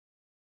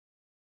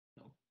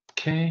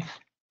Okay.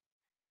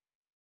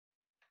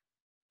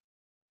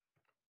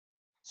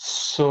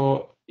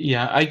 So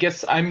yeah, I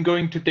guess I'm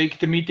going to take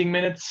the meeting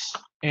minutes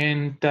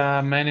and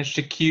manage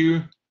the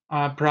queue.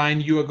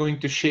 Brian, you are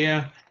going to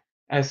share,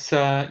 as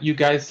you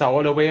guys are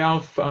all aware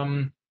of.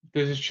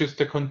 This is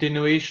just a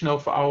continuation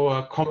of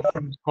our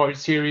conference call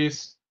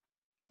series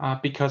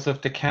because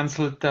of the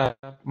cancelled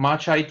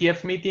March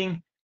IETF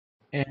meeting.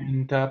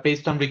 And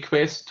based on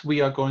request,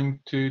 we are going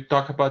to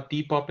talk about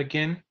Depop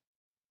again.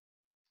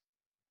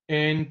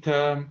 And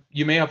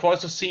you may have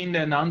also seen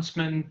the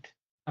announcement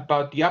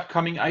about the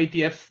upcoming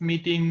IETF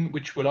meeting,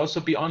 which will also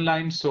be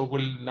online. So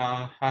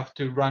we'll have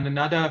to run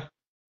another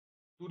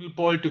doodle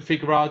poll to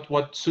figure out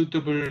what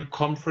suitable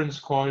conference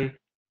call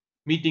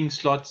meeting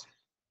slots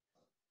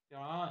there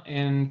are.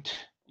 And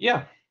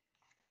yeah,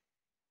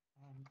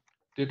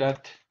 do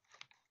that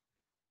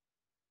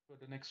for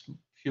the next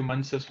few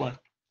months as well.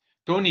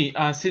 Tony,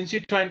 since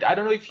you joined, I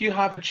don't know if you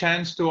have a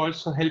chance to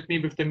also help me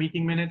with the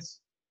meeting minutes.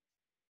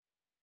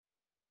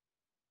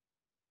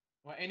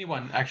 Or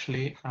anyone,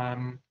 actually.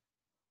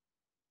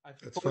 I've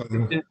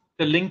posted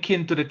the link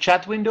into the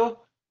chat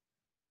window.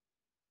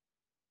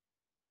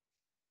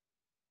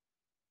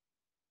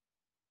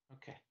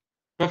 Okay,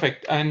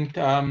 perfect. And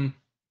I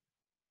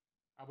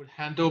will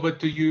hand over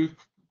to you,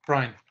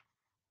 Brian.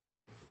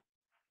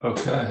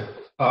 Okay.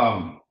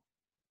 I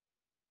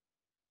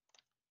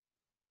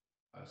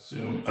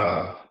assume,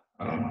 I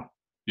don't know,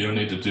 you don't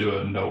need to do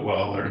a note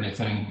well or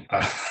anything.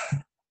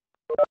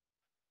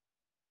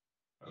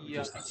 Yeah.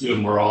 Just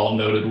assume we're all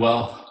noted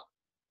well.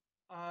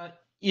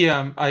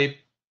 Yeah,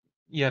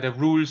 the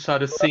rules are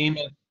the same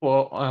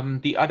for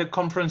the other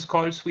conference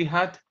calls we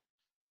had.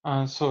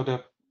 So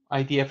the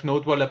IETF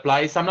note well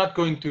applies. I'm not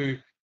going to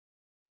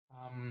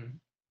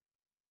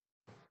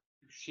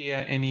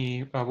share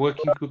any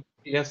working group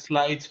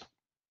slides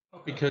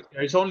because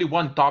there is only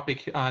one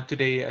topic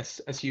today,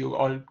 as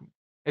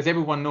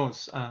everyone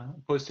knows,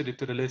 posted it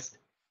to the list.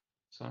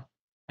 So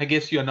I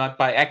guess you're not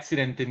by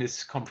accident in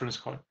this conference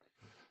call.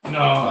 No,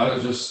 I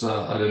was just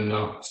I didn't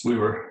know if we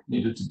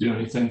needed to do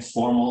anything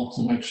formal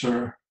to make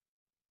sure.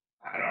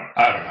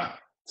 I don't know.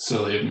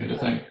 Silly of me to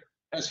think.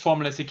 As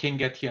formal as it can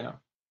get here now.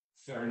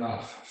 Fair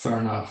enough. Fair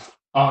enough.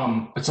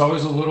 It's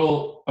always a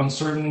little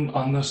uncertain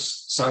on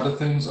this side of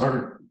things.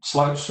 Are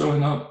slides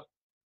showing up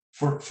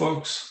for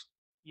folks?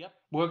 Yep,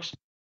 works.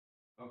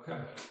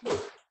 Okay.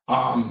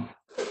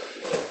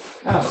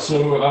 Yeah,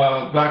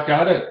 so back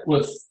at it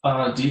with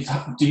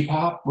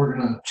Depop. We're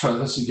going to try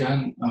this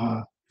again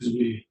because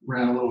we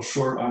ran a little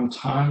short on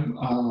time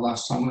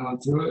last time we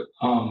went through it.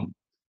 I'm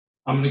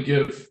going to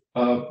give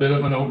a bit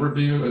of an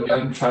overview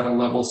again, try to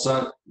level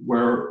set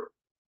where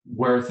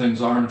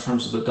things are in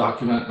terms of the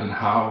document and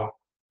how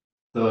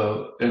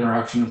the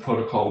interaction and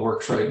protocol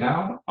works right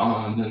now,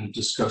 and then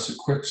discuss a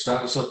quick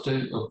status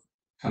update of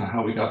kind of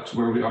how we got to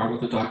where we are with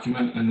the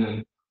document, and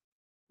then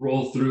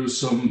roll through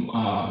some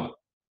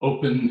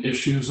open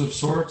issues of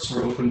sorts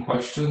or open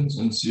questions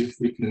and see if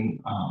we can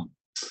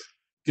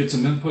get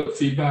some input,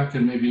 feedback,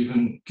 and maybe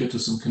even get to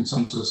some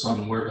consensus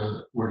on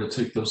where to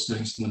take those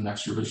things in the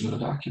next revision of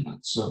the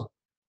document. So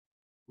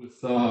with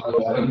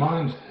that in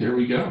mind, here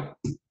we go.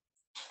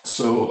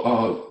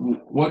 So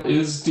what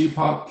is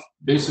Depop?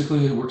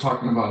 Basically, we're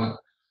talking about an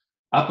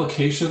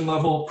application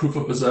level proof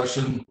of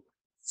possession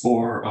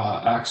for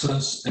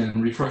access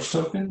and refresh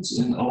tokens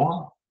in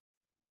OAuth.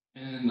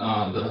 And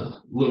the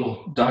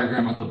little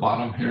diagram at the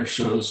bottom here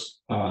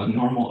shows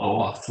normal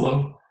OAuth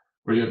flow,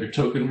 where you have your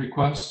token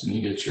request and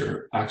you get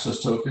your access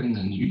token,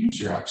 and you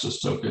use your access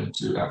token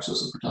to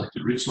access a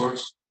protected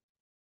resource.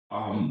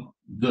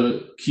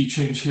 The key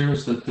change here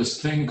is that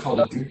this thing called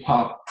a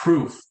Depop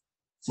proof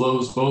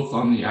flows both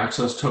on the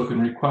access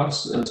token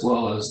request as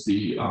well as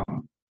the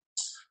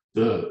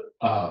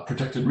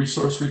protected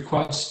resource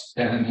request,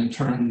 and in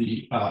turn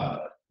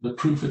the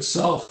proof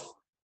itself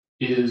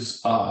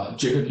is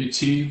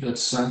JWT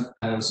that's sent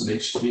as an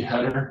HTTP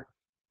header,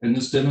 and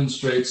this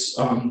demonstrates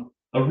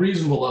a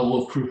reasonable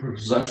level of proof of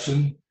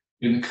possession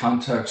in the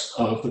context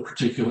of the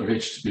particular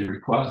HTTP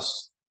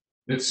request.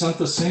 It's sent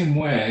the same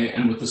way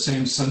and with the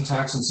same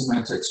syntax and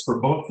semantics for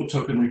both the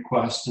token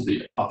request to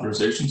the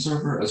authorization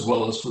server as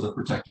well as for the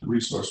protected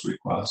resource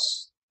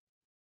requests.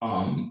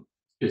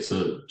 It's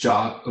a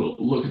job,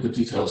 look at the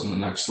details in the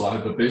next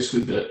slide, but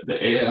basically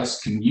the AS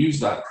can use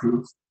that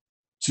proof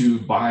to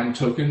bind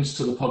tokens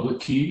to the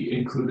public key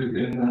included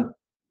in the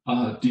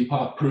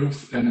Depop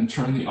proof, and in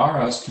turn the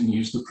RS can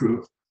use the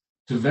proof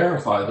to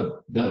verify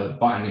the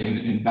binding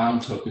and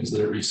bound tokens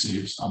that it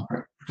receives on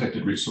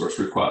protected resource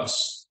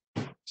requests.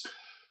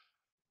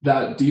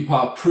 That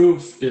Depop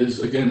proof is,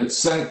 again, it's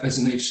sent as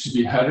an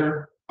HTTP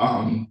header,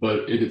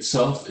 but it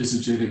itself is a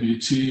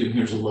JWT, and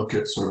here's a look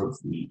at sort of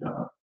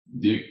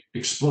the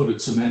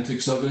exploded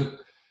semantics of it.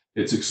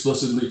 It's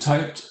explicitly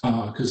typed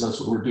because that's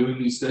what we're doing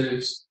these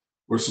days.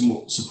 We're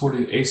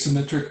supporting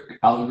asymmetric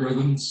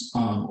algorithms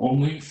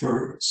only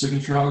for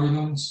signature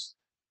algorithms.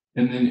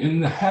 And then in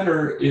the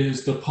header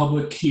is the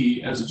public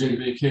key as a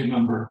JWK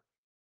member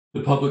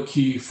the public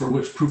key for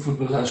which proof of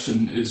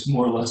possession is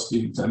more or less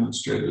being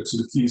demonstrated. So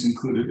the key is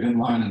included in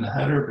line in the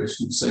header,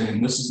 basically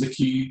saying this is the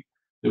key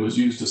that was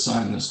used to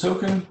sign this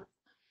token.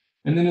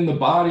 And then in the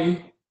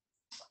body,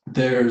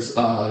 there's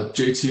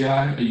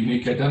JTI, a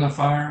unique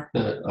identifier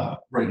that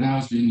right now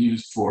is being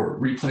used for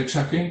replay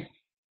checking.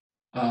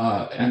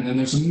 And then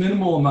there's a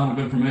minimal amount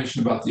of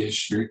information about the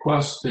HTTP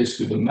request,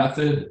 basically the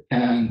method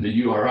and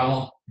the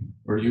URL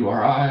or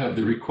URI of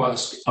the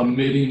request,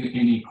 omitting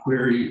any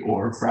query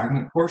or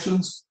fragment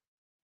portions.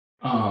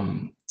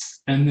 And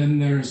then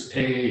there's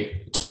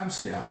a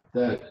timestamp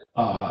that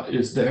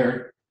is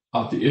there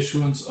of the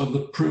issuance of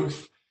the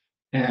proof,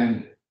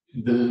 and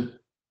the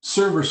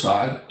server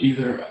side,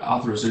 either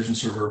authorization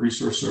server or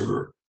resource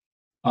server,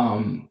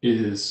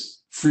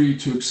 is free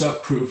to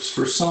accept proofs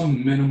for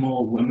some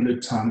minimal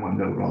limited time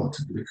window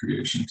relative to the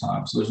creation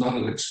time. So there's not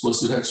an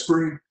explicit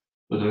expiry,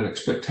 but an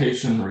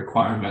expectation and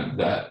requirement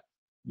that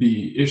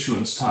the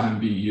issuance time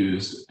be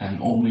used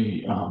and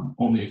only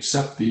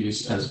accept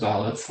these as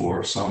valid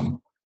for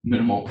some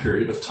minimal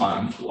period of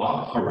time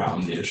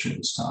around the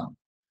issuance time.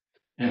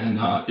 And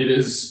it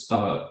is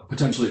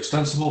potentially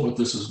extensible, but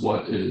this is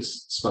what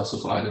is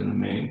specified in the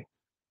main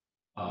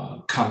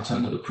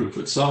content of the proof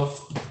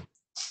itself.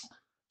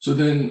 So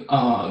then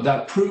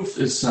that proof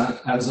is sent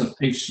as an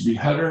HTTP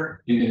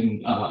header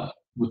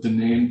with the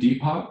name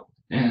Depop,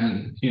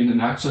 and in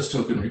an access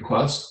token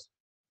request,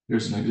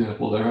 there's an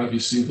example there of, you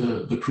see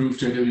the proof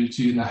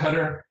JWT in the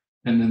header,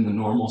 and then the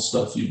normal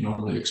stuff you'd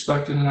normally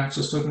expect in an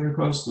access token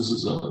request. This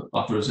is an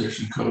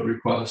authorization code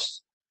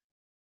request.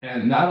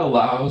 And that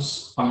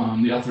allows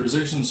the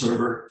authorization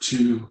server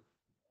to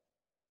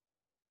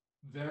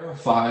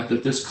verify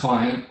that this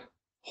client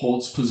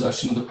holds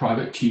possession of the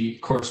private key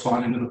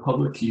corresponding to the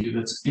public key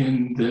that's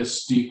in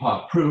this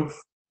Depop proof,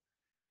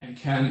 and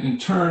can in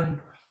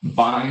turn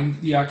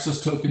bind the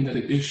access token that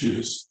it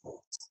issues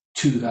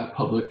to that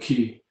public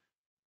key.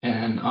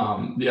 And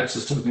the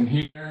access token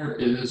here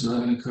is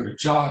an encoded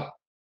JOT,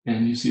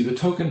 and you see the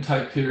token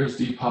type here is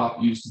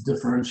Depop, used to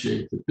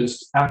differentiate that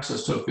this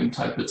access token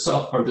type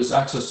itself, or this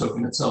access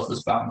token itself,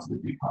 is bound to the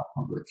Depop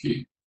public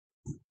key.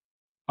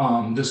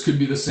 This could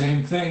be the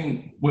same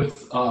thing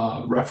with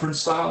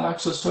reference style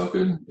access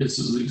token. This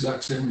is the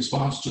exact same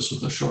response, just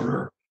with a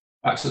shorter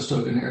access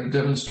token here to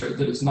demonstrate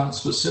that it's not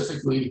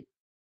specifically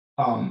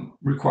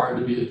required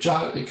to be a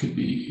JOT. It could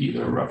be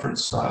either a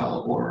reference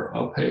style or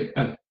opaque,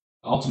 and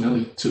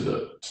ultimately to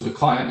the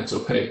client it's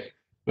opaque.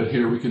 But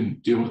here we can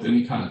deal with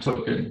any kind of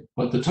token,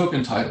 but the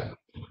token type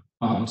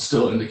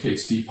still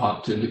indicates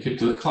Depop to indicate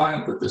to the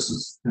client that this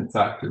is in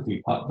fact a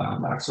Depop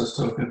bound access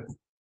token.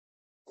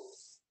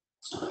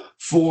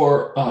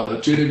 For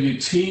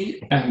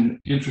JWT and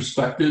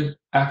introspected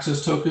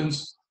access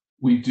tokens,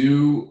 we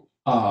do,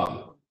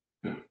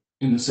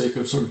 in the sake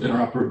of sort of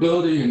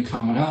interoperability and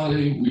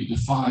commonality, we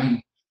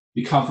define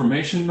the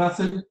confirmation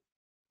method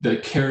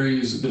that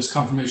carries this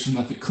confirmation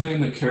method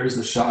claim that carries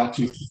the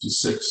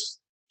SHA-256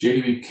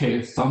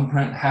 JWK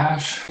thumbprint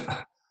hash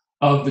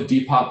of the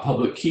Depop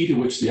public key to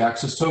which the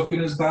access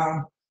token is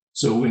bound.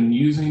 So when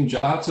using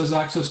JOTs as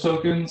access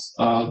tokens,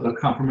 the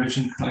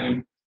confirmation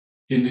claim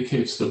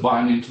indicates the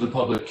binding to the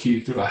public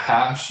key through a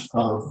hash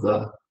of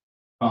the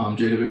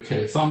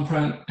JWK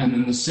thumbprint, and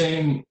then the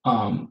same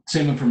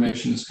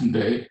information is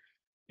conveyed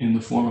in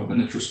the form of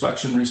an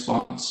introspection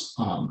response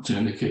to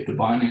indicate the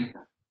binding.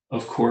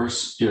 Of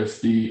course,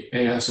 if the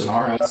AS and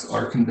RS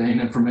are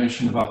conveying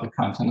information about the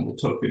content of the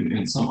token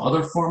in some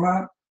other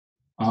format,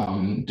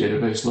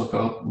 database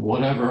lookup,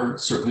 whatever,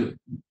 certainly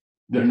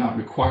they're not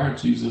required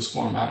to use this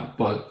format,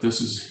 but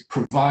this is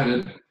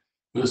provided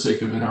for the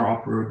sake of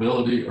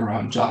interoperability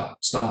around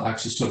JOT style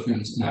access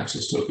tokens and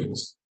access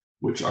tokens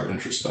which are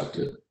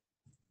introspected.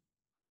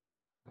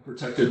 A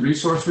protected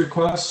resource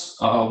request,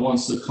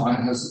 once the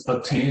client has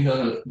obtained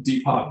a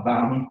Depop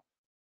bound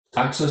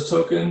access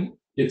token,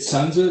 it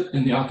sends it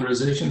in the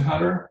authorization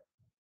header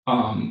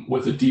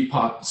with a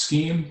Depop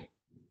scheme.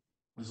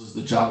 This is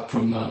the JOT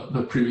from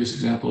the previous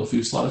example a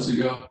few slides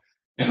ago,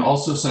 and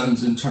also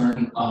sends in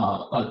turn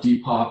a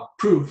Depop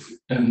proof,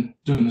 and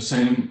doing the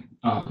same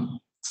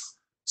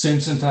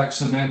syntax,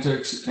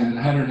 semantics, and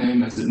header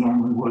name as it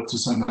normally would to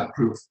send that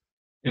proof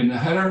in the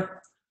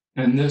header.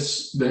 And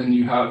this, then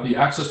you have the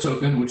access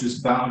token, which is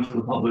bound to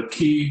the public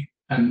key,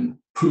 and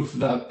proof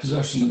that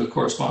possession of the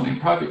corresponding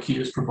private key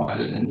is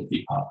provided in the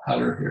Depop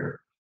header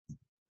here.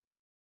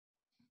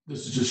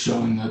 This is just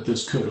showing that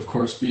this could, of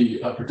course,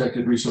 be a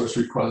protected resource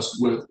request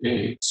with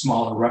a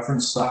smaller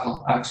reference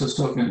style access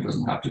token. It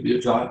doesn't have to be a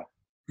JOT.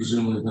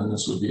 Presumably, then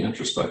this would be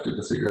introspected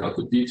to figure out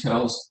the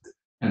details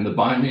and the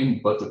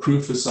binding, but the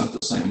proof is sent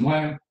the same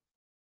way.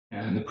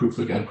 And the proof,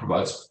 again,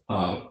 provides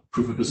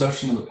proof of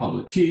possession of the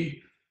public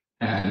key,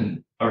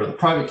 or the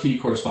private key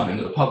corresponding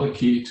to the public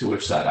key to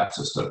which that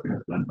access token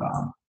has been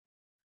bound.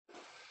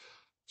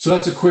 So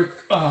that's a quick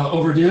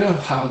overview of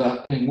how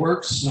that thing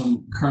works,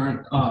 some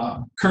current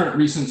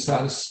recent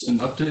status and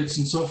updates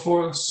and so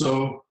forth.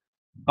 So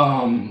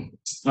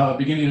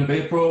beginning of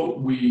April,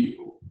 we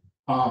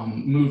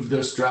moved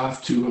this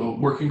draft to a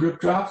working group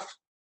draft.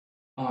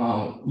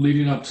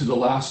 Leading up to the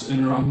last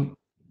interim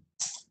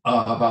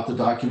about the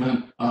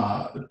document,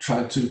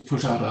 tried to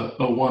push out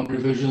a one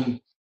revision,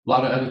 a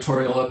lot of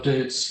editorial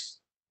updates,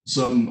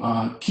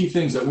 some key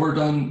things that were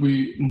done.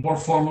 We more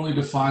formally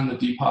defined the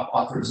Depop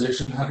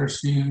authorization header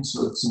scheme,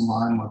 so it's in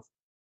line with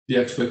the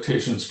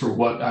expectations for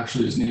what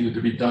actually is needed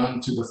to be done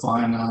to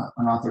define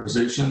an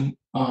authorization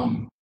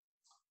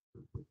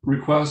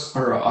request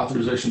or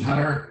authorization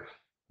header.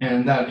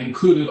 And that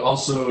included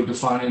also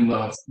defining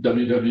the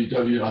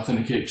www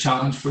authenticate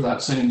challenge for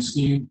that same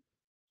scheme.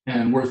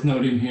 And worth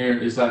noting here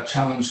is that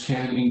challenge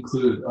can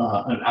include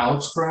an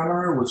Alex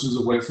parameter, which is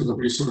a way for the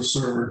resource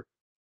server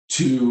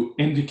to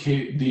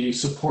indicate the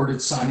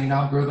supported signing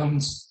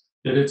algorithms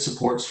that it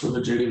supports for the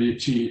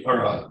JWT,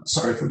 or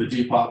for the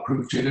Depop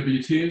proof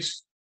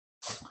JWTs.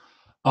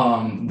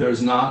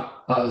 There's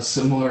not a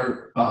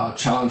similar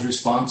challenge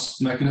response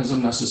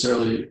mechanism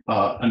necessarily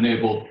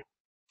enabled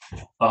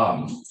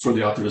for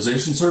the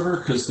authorization server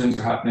because things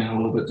are happening in a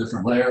little bit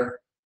different layer.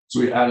 So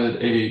we added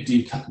a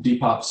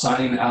Depop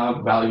signing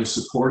out value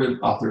supported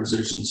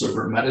authorization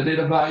server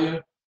metadata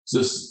value. So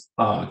this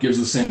gives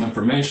the same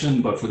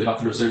information, but for the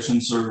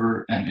authorization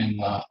server and in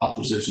the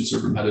authorization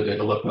server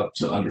metadata lookup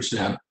to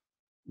understand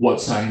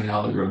what signing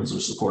algorithms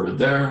are supported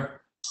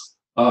there.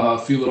 A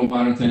few little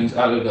minor things,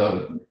 added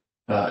a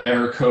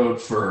error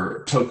code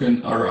for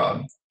token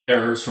or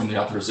errors from the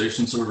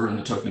authorization server in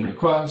the token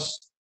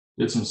request,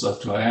 did some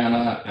stuff to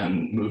IANA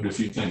and moved a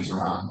few things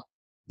around.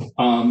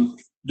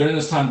 During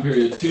this time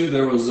period too,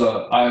 there was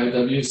a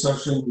IIW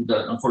session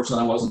that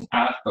unfortunately I wasn't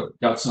at, but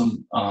got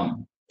some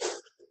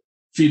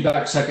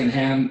feedback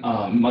secondhand,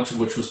 much of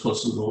which was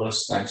posted to the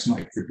list. Thanks,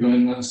 Mike, for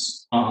doing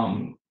this.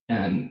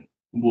 And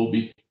we'll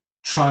be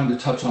trying to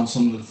touch on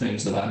some of the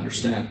things that I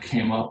understand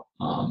came up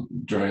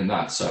during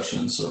that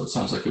session. So it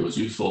sounds like it was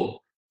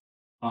useful.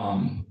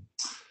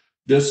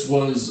 This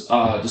was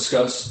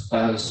discussed,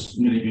 as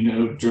many of you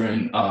know,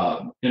 during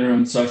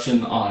interim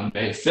session on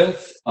May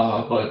 5th,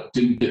 but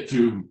didn't get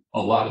through a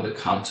lot of the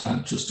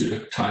content just due to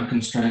time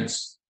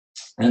constraints.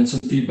 And some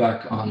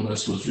feedback on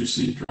this was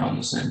received around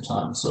the same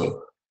time.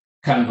 So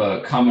kind of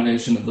a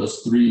combination of those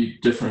three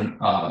different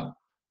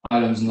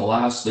items in the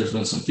last. There's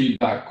been some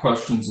feedback,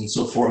 questions, and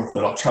so forth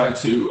that I'll try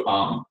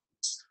to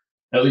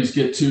at least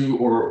get to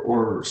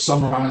or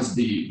summarize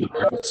the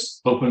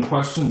various open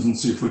questions and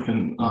see if we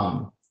can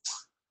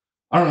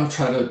I don't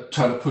know,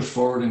 try to push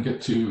forward and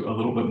get to a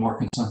little bit more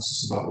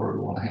consensus about where we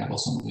want to handle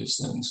some of these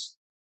things.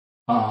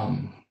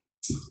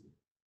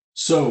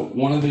 So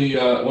one of the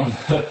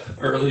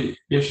early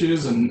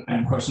issues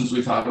and questions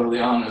we've had early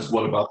on is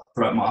what about the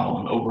threat model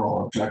and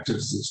overall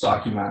objectives of this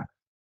document?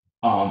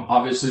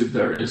 Obviously,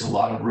 there is a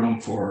lot of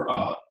room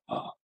for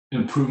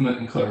improvement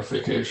and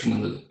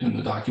clarification in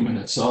the document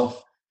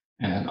itself.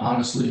 And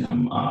honestly,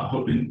 I'm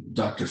hoping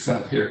Dr.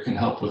 Fett here can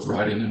help with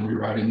writing and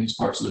rewriting these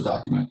parts of the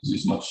document because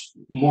he's much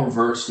more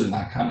versed in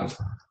that kind of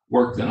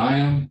work than I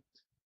am.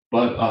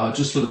 But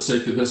just for the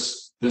sake of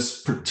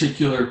this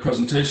particular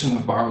presentation,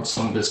 I borrowed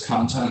some of his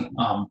content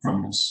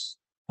from his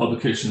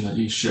publication that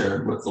he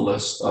shared with the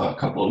list a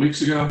couple of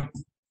weeks ago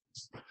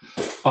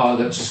that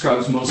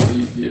describes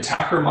mostly the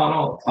attacker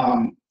model.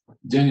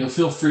 Daniel,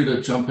 feel free to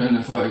jump in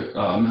if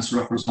I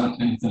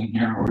misrepresent anything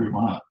here or you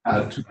want to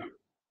add to it.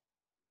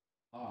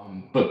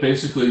 But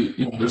basically,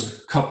 there's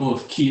a couple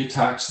of key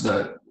attacks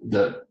that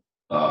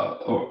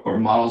or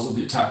models of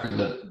the attacker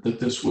that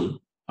this would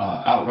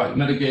outright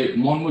mitigate.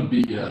 And one would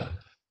be a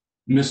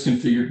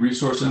misconfigured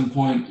resource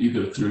endpoint,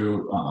 either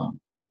through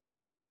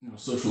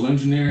social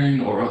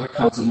engineering or other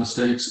kinds of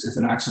mistakes. If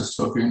an access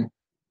token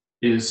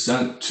is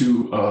sent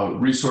to a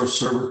resource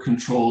server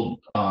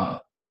controlled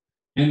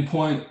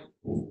endpoint,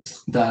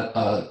 that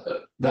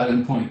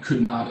endpoint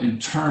could not in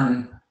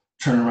turn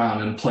turn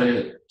around and play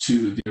it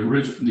to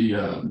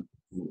the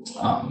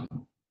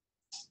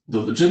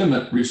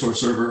legitimate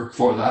resource server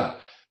for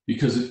that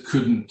because it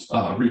couldn't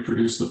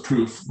reproduce the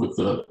proof with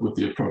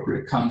the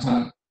appropriate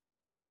content.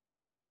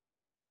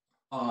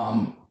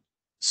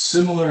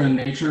 Similar in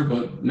nature,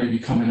 but maybe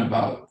coming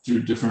about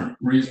through different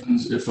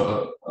reasons. If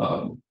a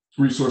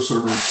resource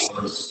server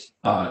was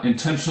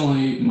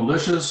intentionally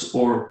malicious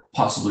or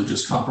possibly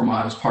just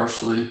compromised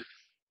partially,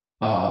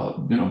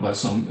 by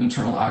some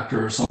internal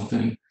actor or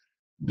something,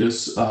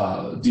 this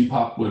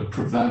Depop would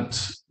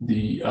prevent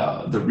the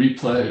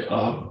replay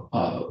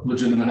of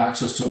legitimate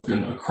access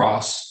token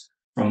across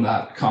from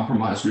that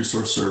compromised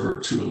resource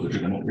server to a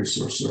legitimate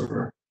resource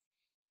server.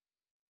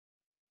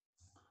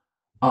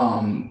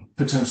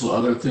 Potential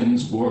other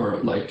things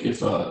were like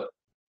if a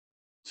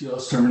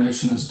TLS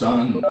termination is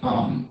done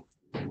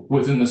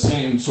within the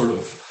same sort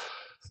of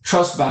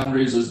trust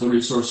boundaries as the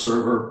resource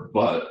server,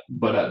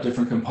 but at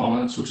different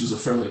components, which is a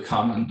fairly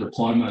common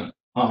deployment.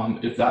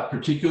 If that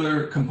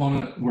particular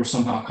component were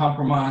somehow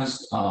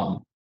compromised,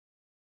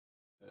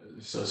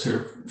 it says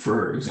here,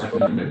 for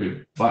example,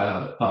 maybe by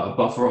a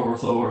buffer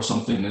overflow or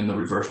something in the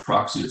reverse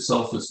proxy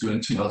itself that's doing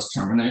TLS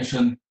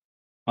termination,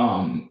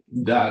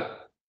 that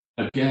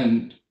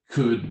again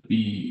could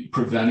be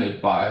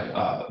prevented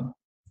by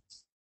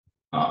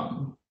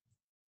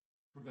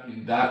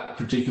preventing that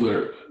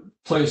particular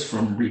place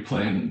from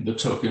replaying the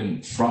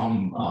token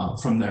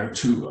from there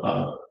to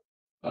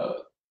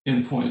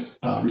endpoint,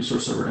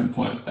 resource server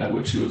endpoint at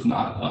which it was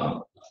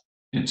not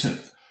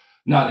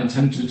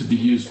intended to be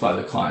used by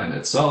the client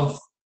itself.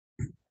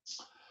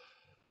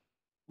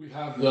 We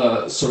have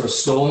the sort of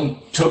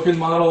stolen token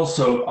model.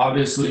 So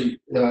obviously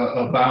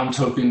a bound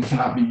token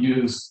cannot be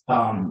used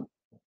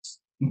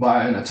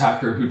by an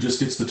attacker who just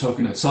gets the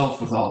token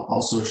itself without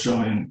also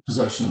showing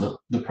possession of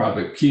the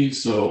private key.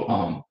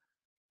 So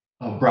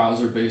a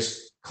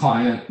browser-based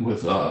client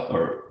with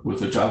a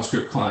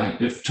JavaScript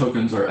client, if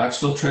tokens are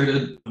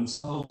exfiltrated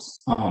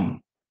themselves,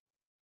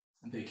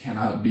 they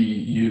cannot be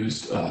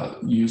used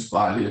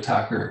by the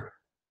attacker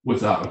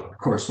without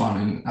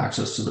corresponding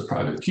access to the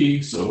private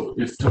key. So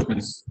if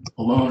tokens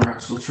alone are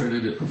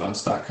exfiltrated, it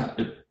prevents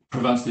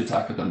the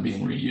attack of them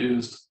being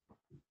reused.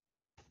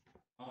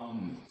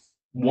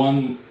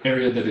 One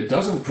area that it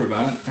doesn't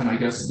prevent, and I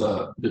guess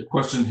the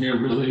question here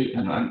really,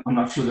 and I'm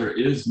not sure there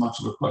is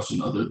much of a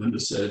question other than to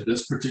say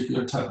this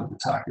particular type of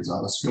attack is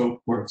out of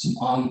scope, where it's an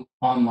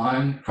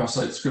online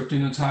cross-site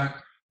scripting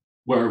attack,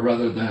 where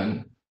rather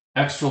than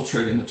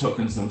exfiltrating the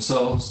tokens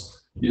themselves,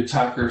 the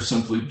attacker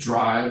simply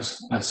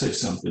drives, I say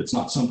simply, it's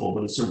not simple,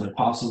 but it's certainly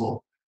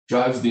possible,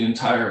 drives the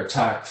entire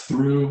attack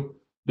through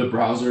the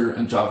browser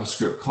and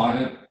JavaScript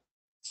client.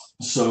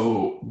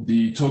 So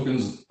the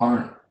tokens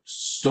aren't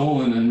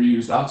stolen and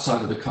reused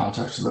outside of the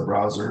context of the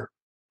browser,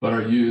 but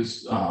are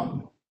used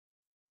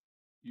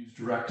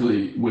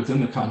directly within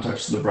the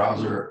context of the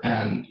browser,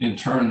 and in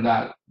turn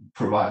that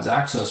provides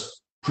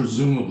access,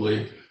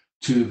 presumably,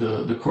 to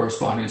the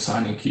corresponding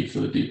signing key for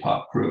the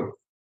Depop proof.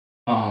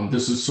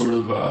 This is sort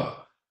of a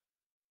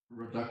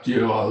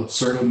reductio ad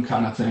absurdum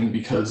kind of thing,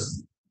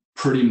 because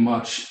pretty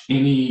much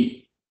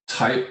any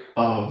type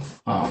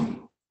of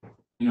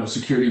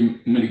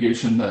security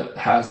mitigation that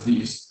has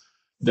these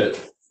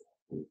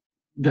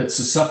that's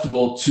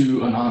susceptible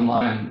to an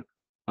online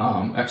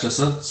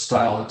XSS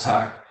style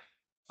attack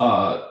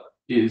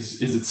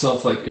is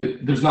itself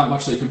there's not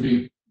much that can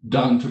be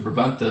done to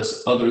prevent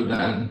this other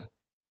than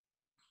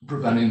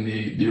preventing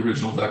the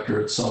original vector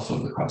itself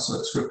of the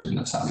cross-site scripting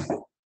attack.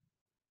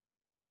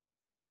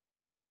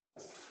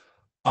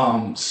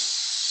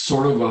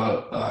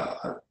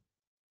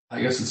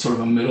 I guess it's sort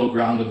of a middle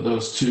ground of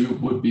those two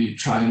would be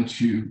trying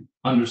to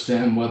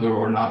understand whether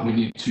or not we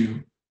need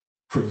to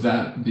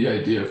prevent the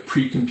idea of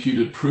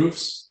pre-computed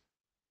proofs.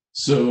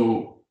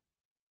 So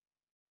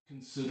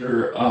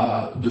consider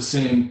the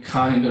same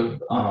kind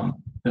of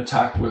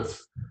attack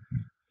with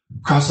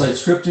cross-site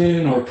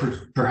scripting, or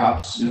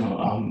perhaps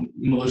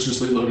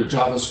maliciously loaded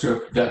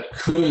JavaScript that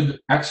could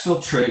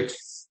exfiltrate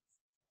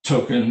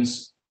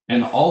tokens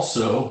and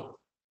also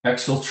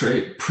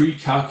exfiltrate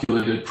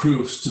pre-calculated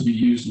proofs to be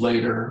used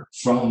later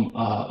from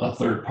a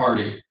third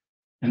party.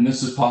 And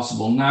this is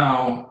possible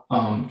now,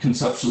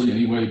 conceptually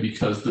anyway,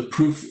 because the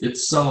proof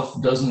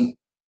itself doesn't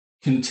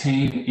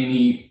contain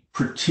any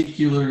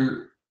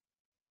particular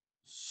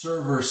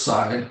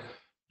server-side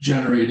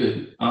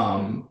generated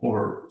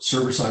or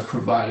server-side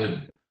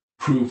provided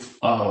proof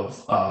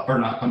of,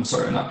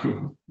 not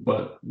proof,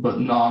 but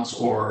nonce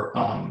or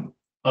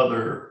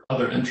other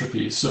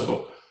entropies.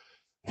 So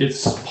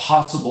it's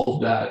possible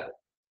that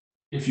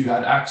if you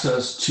had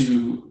access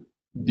to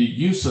the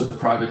use of the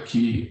private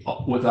key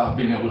without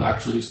being able to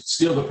actually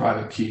steal the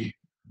private key,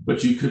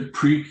 but you could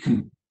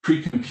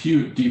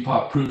pre-compute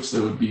Depop proofs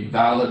that would be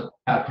valid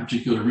at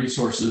particular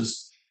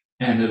resources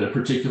and at a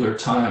particular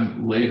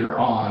time later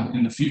on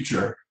in the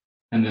future,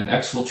 and then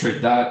exfiltrate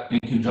that in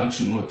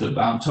conjunction with the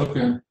bound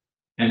token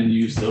and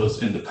use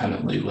those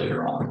independently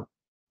later on.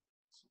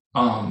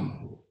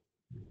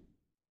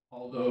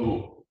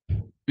 Although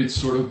it's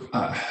sort of,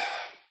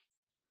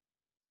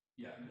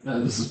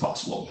 this is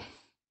possible.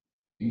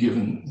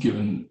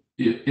 Given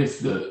if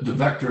the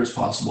vector is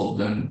possible,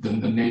 then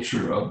the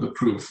nature of the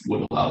proof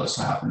would allow this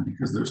to happen,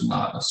 because there's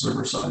not a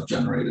server-side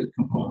generated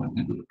component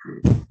into the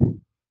proof.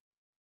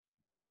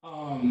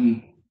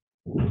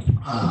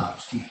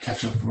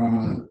 Catch up.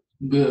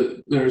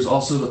 There's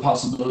also the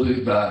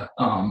possibility that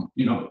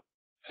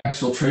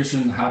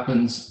exfiltration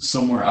happens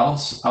somewhere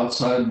else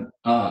outside,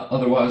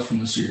 otherwise from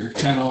the secure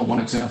channel. One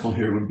example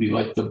here would be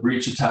like the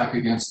breach attack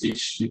against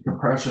HTTP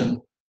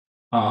compression.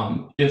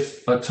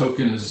 If a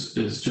token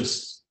is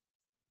just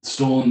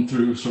stolen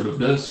through sort of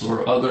this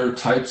or other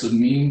types of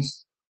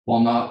means, while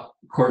not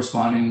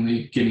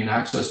correspondingly getting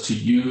access to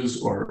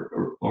use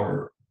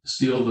or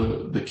steal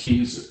the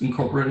keys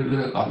incorporated in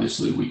it,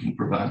 obviously we can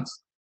prevent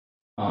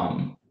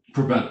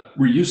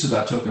reuse of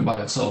that token by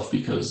itself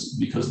because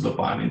of the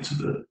binding to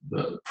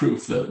the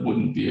proof that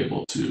wouldn't be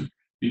able to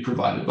be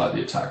provided by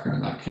the attacker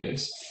in that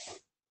case.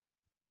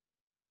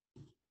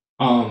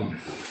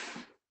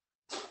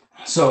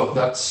 So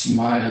that's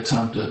my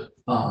attempt at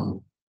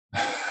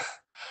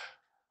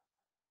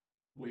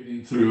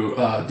wading through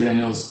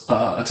Daniel's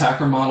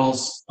attacker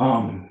models.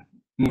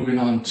 Moving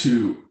on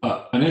to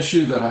an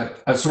issue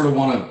that I sort of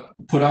want to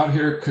put out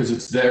here because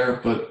it's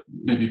there, but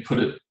maybe put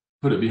it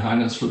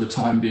behind us for the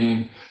time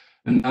being.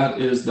 and that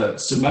is that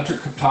symmetric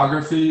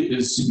cryptography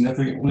is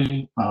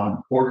significantly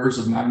orders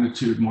of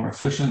magnitude more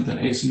efficient than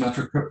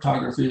asymmetric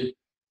cryptography.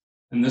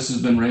 And this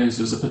has been raised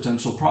as a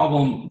potential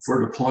problem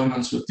for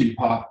deployments with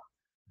DPoP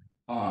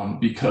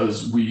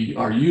because we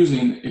are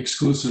using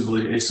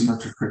exclusively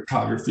asymmetric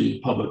cryptography,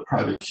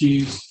 public-private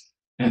keys,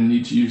 and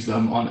need to use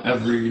them on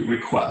every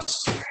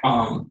request.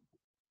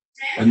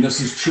 And this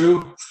is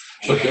true,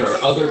 but there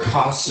are other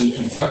costs and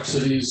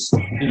complexities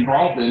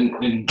involved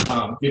in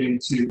getting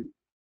to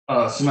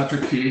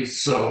symmetric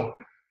keys. So,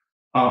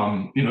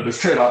 there's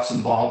trade-offs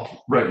involved.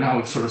 Right now,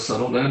 we've sort of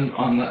settled in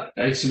on the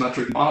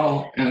asymmetric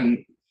model,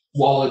 and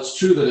while it's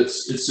true that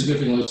it's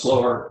significantly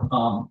slower,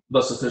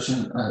 less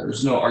efficient,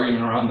 there's no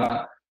argument around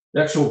that.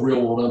 The actual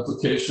real-world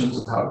implications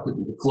of how it could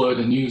be deployed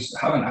and used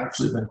haven't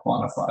actually been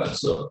quantified.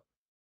 So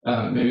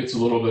maybe it's a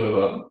little bit of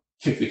a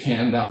kick the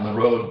can down the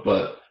road,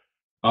 but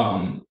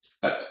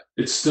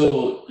it's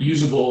still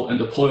usable and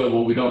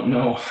deployable. We don't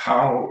know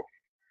how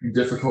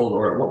difficult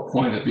or at what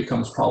point it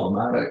becomes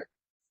problematic.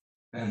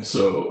 And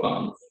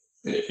so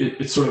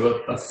it's sort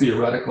of a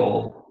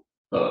theoretical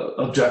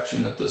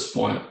objection at this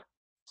point.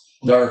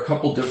 There are a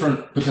couple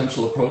different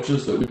potential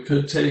approaches that we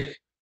could take.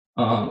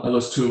 I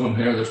list two of them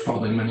here. There's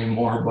probably many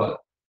more, but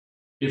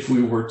if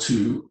we were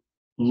to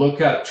look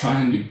at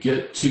trying to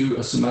get to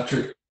a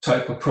symmetric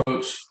type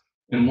approach,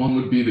 and one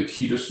would be the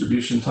key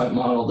distribution type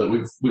model that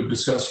we've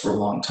discussed for a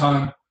long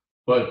time,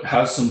 but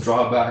has some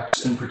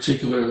drawbacks, in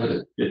particular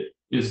that it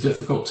is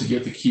difficult to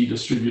get the key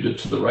distributed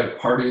to the right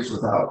parties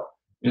without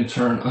in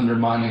turn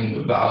undermining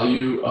the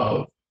value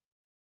of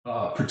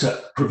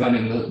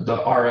preventing the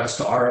RS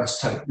to RS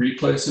type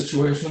replay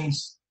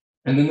situations.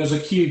 And then there's a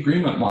key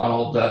agreement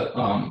model that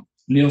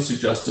Neil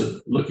suggested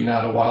looking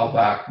at a while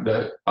back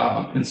that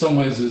in some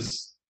ways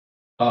is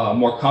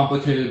more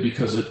complicated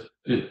because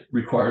it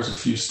requires a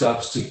few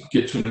steps to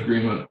get to an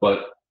agreement,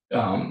 but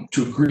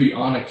to agree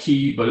on a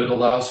key, but it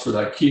allows for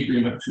that key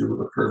agreement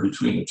to occur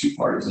between the two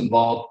parties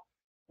involved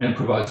and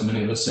provides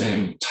many of the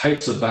same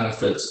types of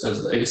benefits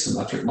as the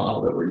asymmetric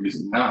model that we're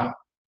using now.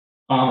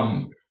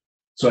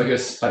 So I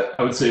guess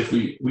I would say if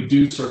we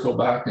do circle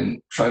back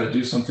and try to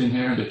do something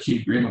here, the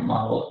key agreement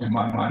model in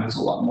my mind is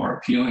a lot more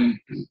appealing.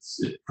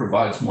 It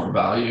provides more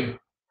value,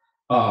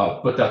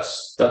 but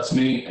that's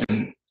me,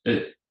 and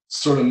it's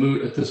sort of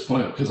moot at this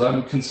point because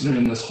I'm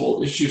considering this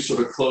whole issue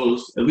sort of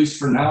closed, at least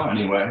for now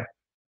anyway,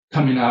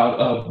 coming out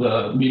of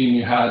the meeting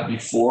we had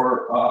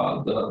before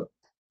the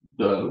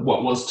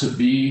what was to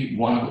be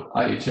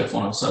IETF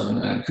 107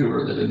 in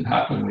Vancouver that didn't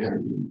happen. We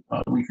had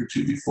a week or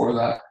two before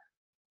that.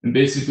 And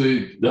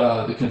basically,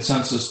 the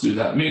consensus through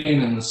that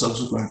meeting and the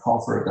subsequent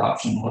call for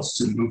adoption was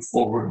to move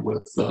forward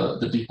with the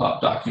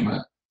DPoP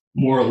document,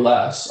 more or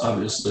less,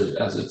 obviously,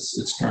 as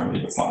it's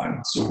currently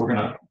defined. So we're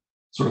going to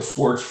sort of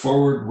forge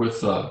forward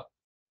with the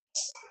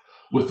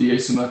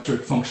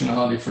asymmetric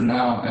functionality for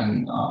now,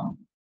 and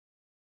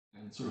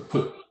sort of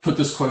put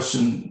this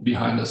question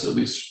behind us at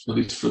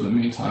least for the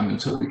meantime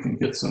until we can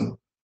get some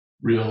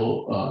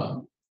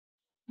real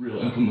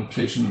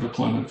implementation and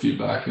deployment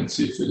feedback and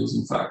see if it is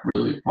in fact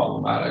really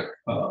problematic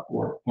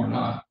or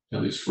not,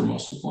 at least for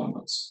most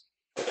deployments.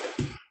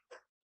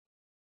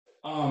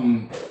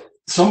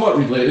 Somewhat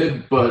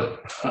related,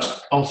 but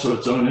also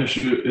its own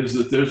issue, is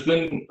that there's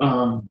been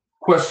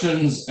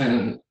questions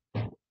and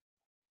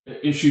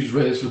issues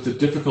raised with the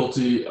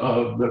difficulty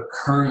of the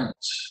current,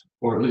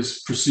 or at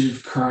least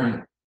perceived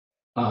current,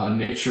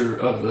 nature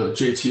of the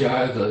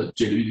JTI, the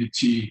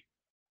JWT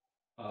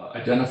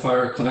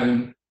identifier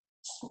claim.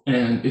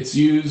 And it's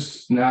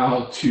used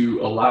now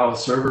to allow a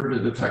server to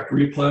detect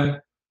replay.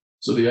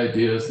 So the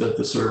idea is that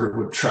the server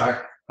would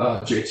track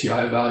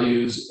JTI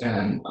values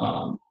and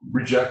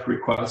reject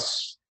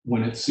requests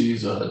when it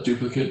sees a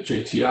duplicate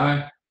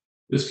JTI.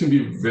 This can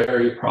be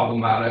very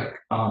problematic,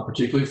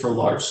 particularly for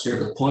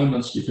large-scale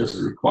deployments, because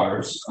it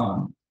requires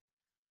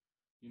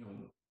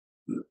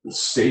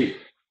state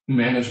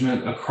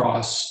management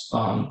across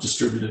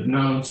distributed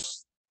nodes.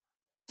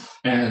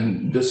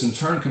 And this in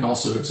turn can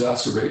also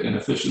exacerbate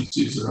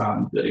inefficiencies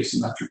around the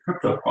asymmetric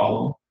crypto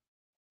problem.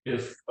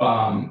 If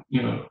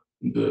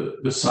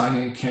the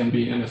signing can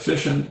be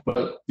inefficient,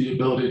 but the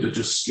ability to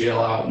just scale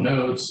out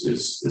nodes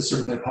is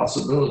certainly a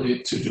possibility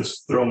to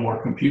just throw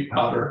more compute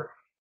power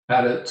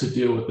at it to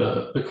deal with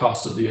the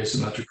cost of the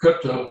asymmetric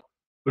crypto.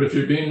 But if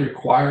you're being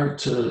required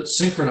to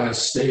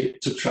synchronize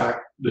state to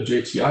track the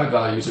JTI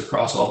values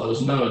across all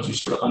those nodes, you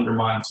sort of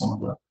undermine some of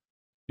the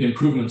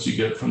improvements you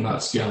get from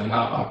that scaling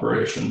out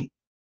operation.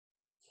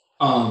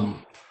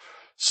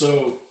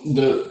 So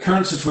the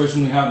current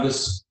situation we have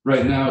this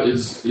right now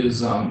is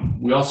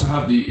we also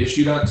have the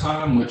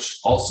issue.time, which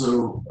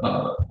also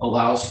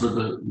allows for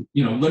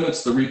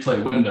limits the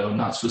replay window,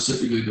 not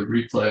specifically the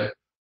replay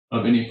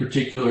of any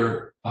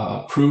particular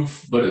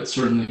proof, but it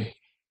certainly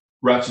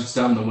ratchets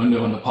down the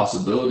window and the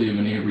possibility of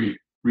any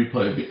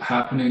replay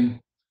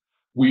happening.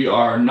 We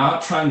are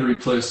not trying to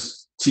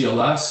replace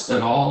TLS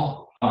at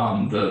all.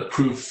 The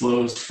proof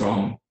flows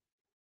from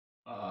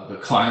the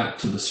client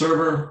to the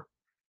server.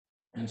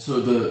 And so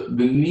the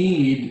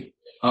need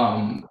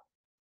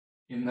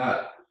in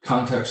that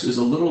context is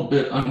a little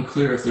bit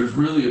unclear if there's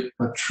really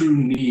a true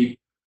need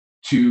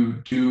to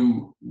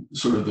do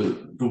sort of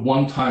the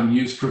one-time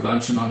use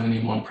prevention on any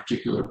one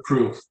particular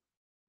proof.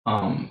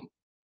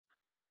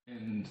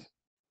 And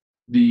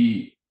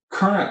the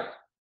current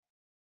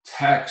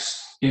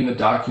text in the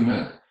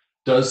document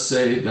does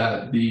say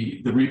that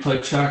the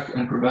replay check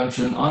and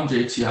prevention on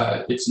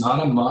JTI, it's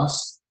not a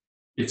must,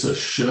 it's a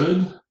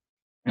should.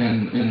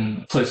 And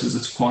in places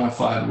it's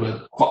qualified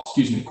with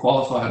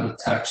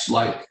text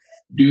like,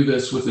 do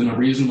this within a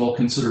reasonable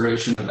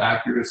consideration of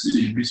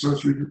accuracy and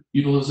resource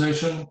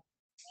utilization,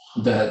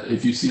 that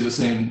if you see the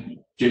same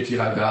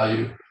JTI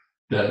value,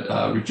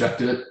 that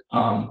reject it.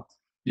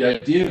 The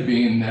idea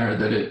being there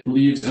that it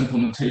leaves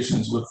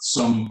implementations with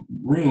some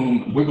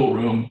wiggle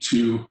room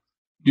to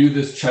do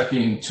this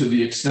checking to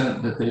the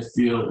extent that they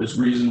feel is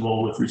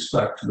reasonable with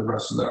respect to the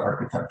rest of their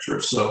architecture.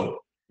 So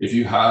if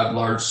you had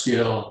large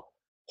scale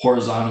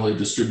horizontally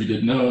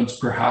distributed nodes,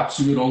 perhaps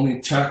you would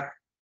only check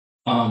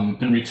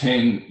and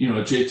retain,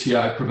 a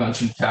JTI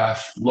prevention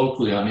cache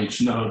locally on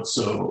each node.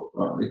 So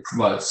it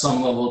provides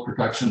some level of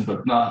protection,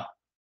 but not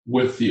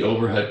with the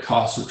overhead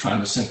costs of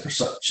trying to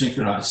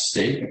synchronize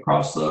state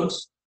across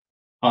those.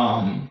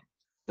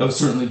 That was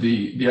certainly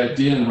the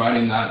idea in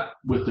writing that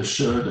with the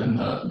should, and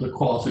the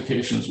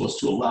qualifications was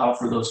to allow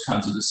for those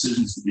kinds of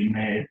decisions to be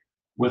made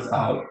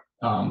without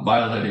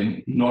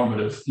violating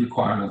normative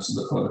requirements of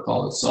the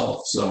protocol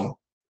itself. So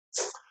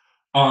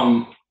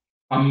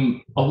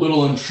I'm a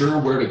little unsure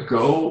where to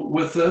go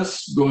with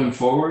this going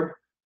forward.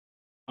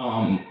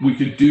 We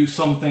could do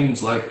some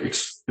things like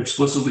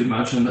explicitly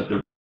mention that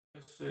the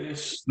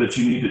space that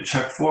you need to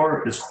check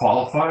for is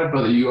qualified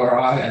by the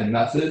URI and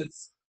method,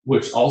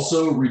 which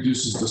also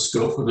reduces the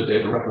scope of the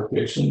data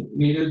replication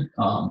needed.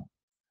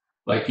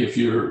 Like if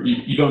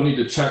you don't need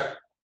to check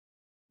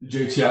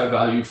JTI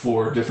value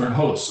for different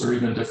hosts or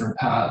even different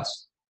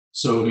paths.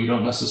 So you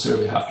don't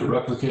necessarily have to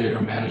replicate or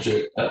manage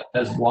it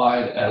as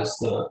wide as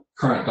the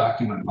current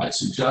document might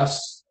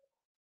suggest.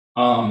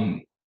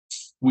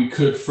 We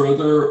could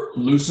further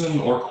loosen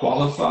or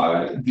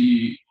qualify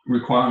the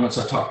requirements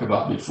I talked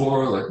about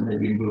before, like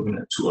maybe moving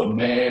it to a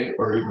may,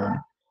 or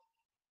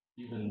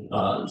even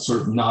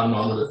sort of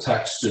non-normative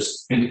text,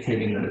 just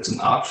indicating that it's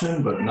an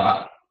option, but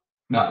not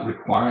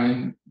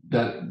requiring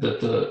that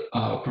the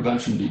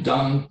prevention be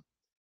done.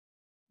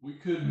 We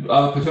could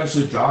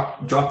potentially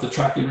drop the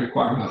tracking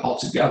requirement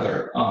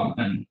altogether,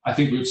 and I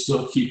think we'd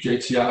still keep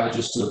JTI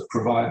just to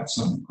provide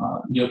some.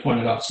 Neil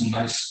pointed out some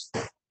nice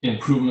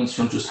improvements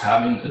from just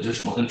having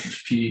additional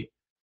interest P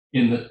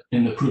in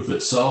the proof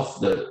itself.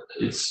 That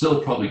it's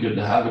still probably good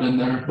to have it in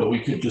there, but we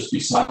could just be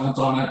silent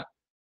on it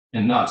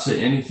and not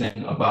say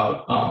anything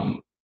about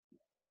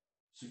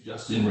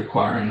suggesting,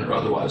 requiring, or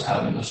otherwise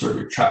having the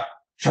server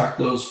track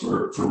those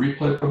for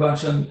replay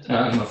prevention.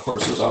 And of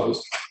course, there's always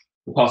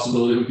the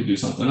possibility we could do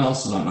something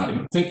else that I'm not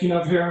even thinking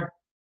of here.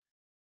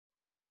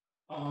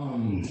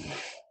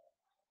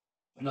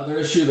 Another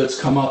issue that's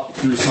come up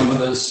through some of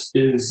this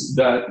is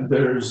that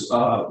there's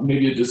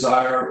maybe a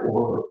desire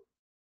or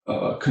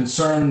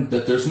concern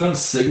that there's no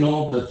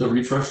signal that the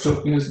refresh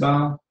token is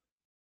bound.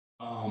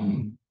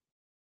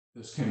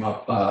 This came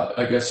up,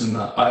 I guess, in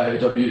the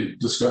IAW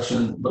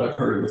discussion, but I've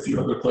heard it a few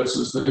other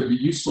places, that it'd be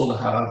useful to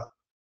have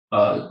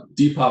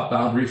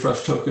DPOP-bound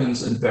refresh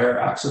tokens and bare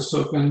access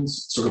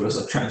tokens, sort of as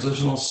a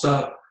transitional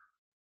step.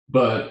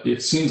 But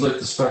it seems like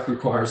the spec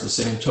requires the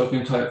same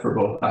token type for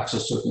both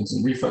access tokens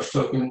and refresh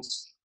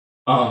tokens.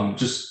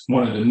 Just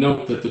wanted to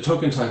note that the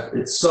token type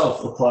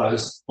itself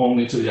applies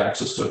only to the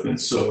access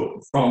tokens.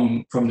 So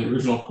from the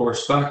original core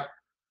spec,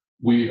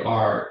 we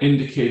are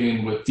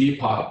indicating with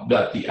DPOP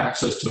that the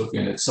access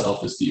token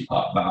itself is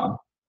DPOP bound.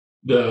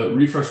 The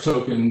refresh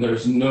token,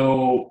 there's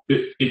no,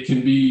 it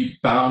can be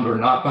bound or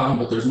not bound,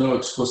 but there's no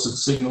explicit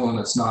signal, and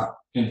it's not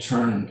in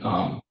turn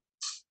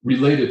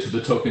related to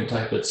the token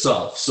type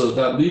itself. So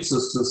that leads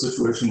us to a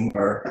situation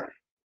where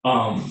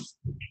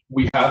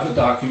we have a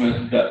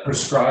document that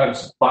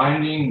prescribes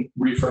binding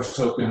refresh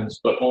tokens,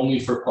 but only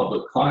for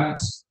public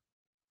clients.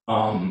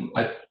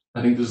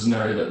 I think this is an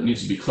area that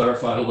needs to be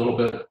clarified a little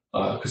bit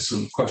because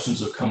some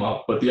questions have come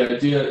up. But the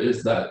idea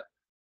is that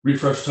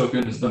refresh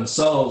tokens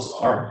themselves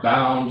are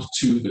bound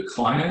to the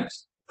client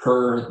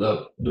per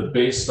the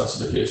base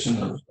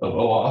specification of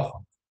OAUTH.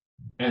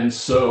 And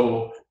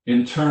so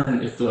in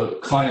turn, if the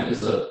client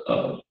is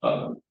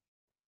a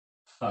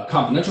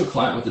confidential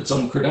client with its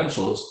own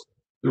credentials,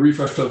 the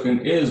refresh token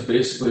is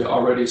basically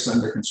already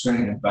sender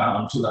constrained and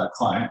bound to that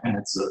client and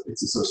its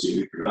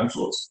associated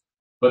credentials.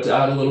 But to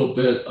add a little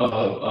bit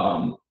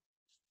of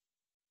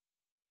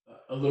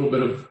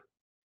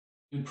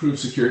improved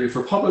security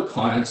for public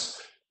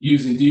clients,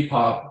 using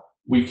DPOP,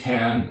 we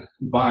can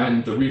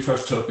bind the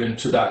refresh token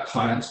to that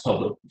client's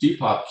public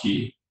DPOP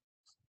key.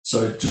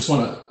 So I just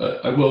want to,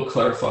 I will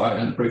clarify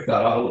and break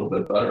that out a little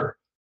bit better,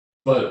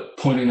 but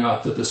pointing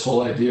out that this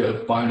whole idea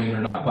of binding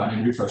or not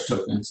binding refresh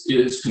tokens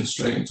is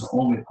constrained to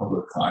only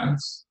public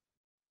clients.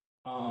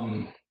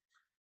 What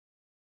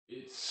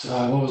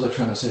was I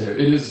trying to say here?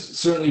 It is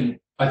certainly,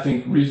 I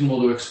think,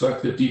 reasonable to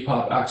expect that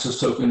DPOP access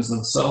tokens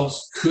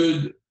themselves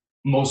could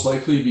most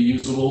likely be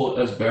usable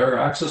as bearer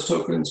access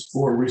tokens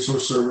for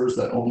resource servers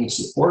that only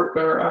support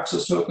bearer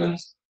access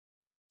tokens.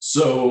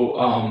 So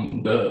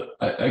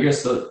I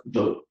guess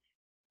the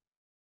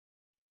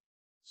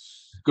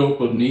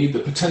scope of need, the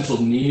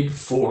potential need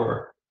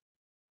for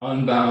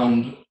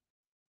unbound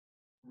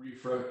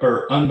refresh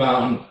or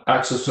unbound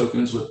access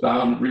tokens with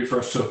bound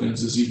refresh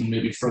tokens is even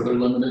maybe further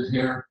limited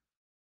here.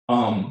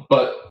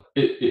 But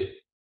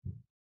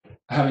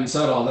having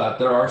said all that,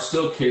 there are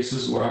still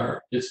cases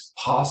where it's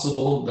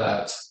possible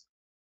that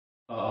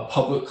a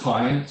public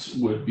client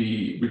would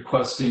be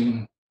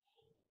requesting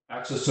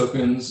access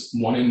tokens,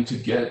 wanting to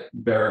get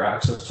bearer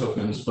access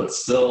tokens, but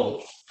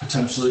still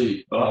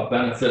potentially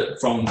benefit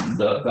from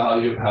the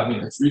value of having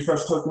its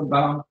refresh token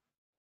bound.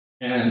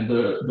 And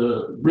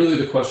really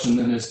the question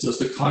then is, does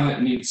the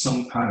client need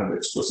some kind of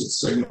explicit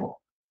signal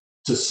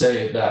to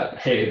say that,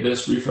 hey,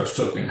 this refresh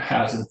token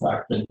has in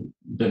fact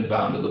been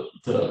bound to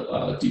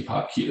the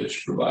Depop key that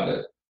you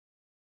provided?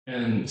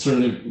 And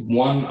certainly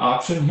one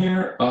option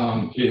here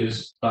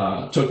is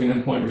token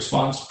endpoint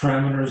response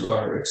parameters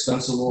are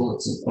extensible.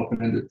 It's an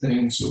open-ended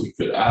thing, so we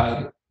could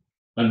add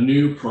a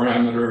new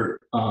parameter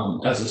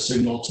as a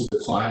signal to the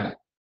client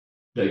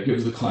that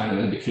gives the client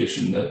an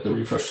indication that the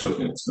refresh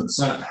token that's been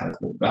sent has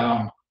been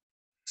bound.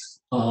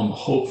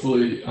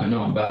 Hopefully, I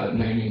know I'm bad at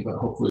naming, but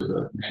hopefully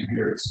the name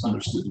here is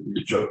understood to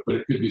be a joke, but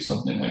it could be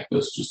something like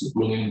this, just a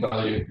Boolean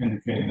value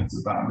indicating it's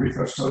a bound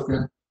refresh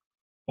token,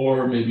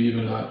 or maybe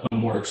even a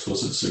more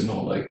explicit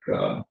signal like,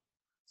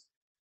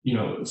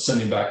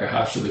 sending back a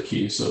hash of the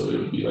key. So it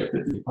would be like the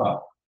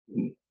Depop,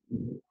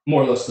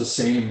 more or less the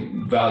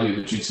same value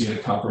that you'd see in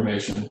a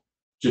confirmation,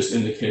 just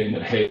indicating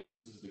that, hey,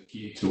 this is the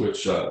key to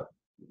which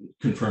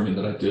confirming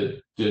that I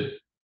did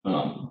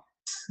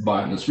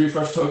bind this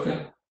refresh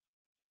token.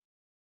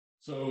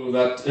 So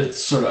that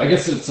it's sort of, I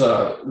guess it's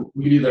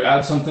we could either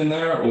add something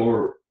there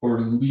or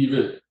leave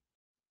it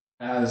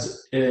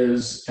as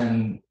is,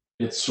 and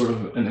it's sort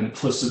of an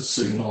implicit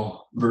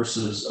signal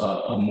versus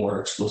a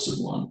more explicit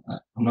one.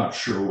 I'm not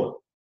sure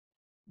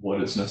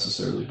what is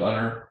necessarily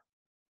better.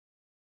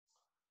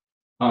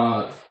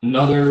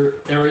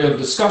 Another area of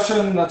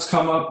discussion that's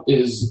come up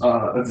is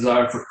a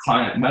desire for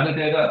client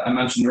metadata. I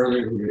mentioned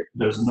earlier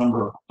there's a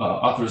number of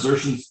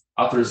authorization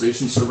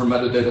server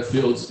metadata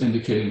fields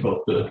indicating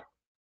both the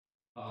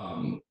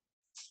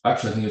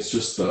actually I think it's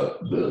just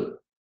the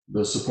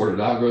supported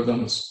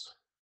algorithms,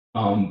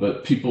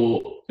 but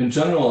people in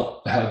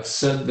general have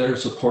said they're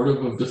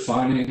supportive of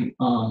defining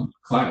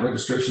client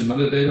registration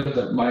metadata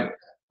that might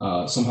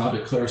somehow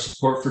declare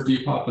support for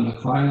Depop in the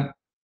client.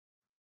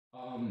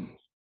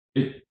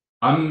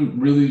 I'm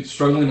really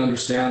struggling to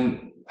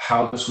understand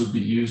how this would be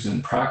used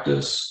in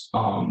practice.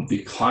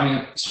 The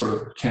client sort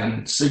of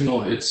can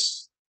signal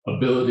its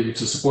ability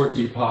to support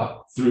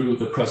Depop through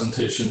the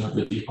presentation of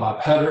the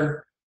Depop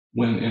header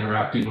when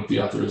interacting with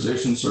the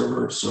authorization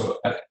server. So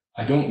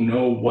I don't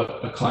know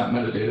what a client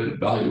metadata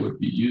value would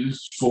be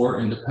used for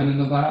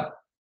independent of that.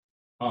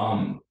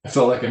 I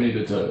felt like I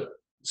needed to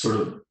sort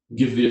of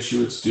give the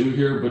issue its due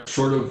here, but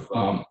short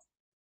of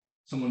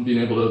someone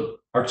being able to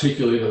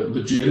articulate a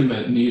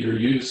legitimate need or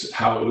use,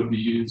 how it would be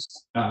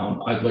used,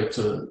 I'd like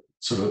to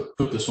sort of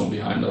put this one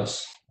behind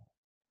us.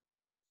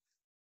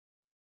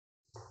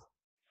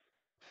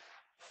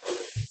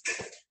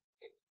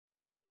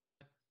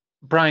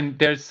 Brian,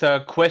 there's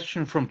a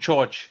question from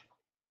George.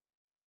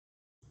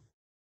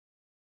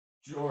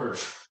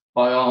 George,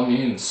 by all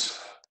means,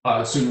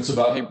 I assume it's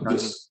about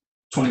this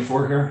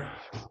 24 here.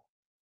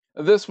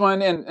 This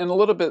one and a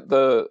little bit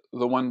the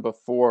one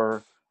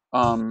before.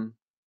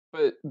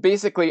 But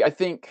basically, I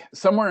think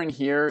somewhere in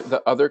here,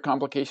 the other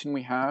complication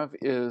we have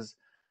is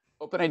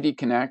OpenID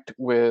Connect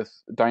with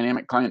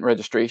dynamic client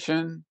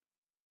registration,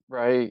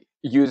 right,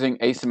 using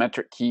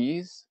asymmetric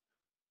keys,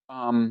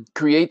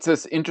 creates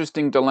this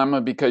interesting dilemma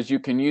because you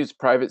can use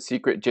private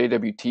secret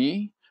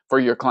JWT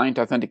for your client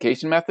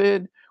authentication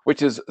method,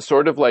 which is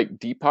sort of like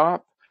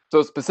Depop.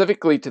 So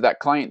specifically to that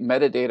client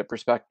metadata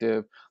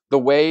perspective, the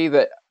way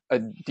that a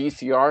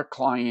DCR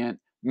client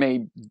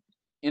may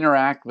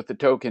interact with the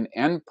token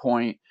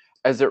endpoint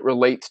as it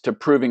relates to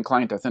proving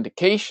client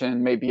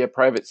authentication may be a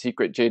private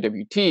secret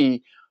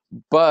JWT,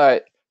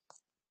 but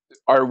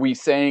are we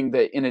saying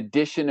that in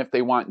addition, if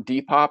they want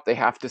Depop, they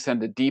have to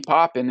send a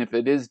Depop? And if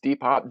it is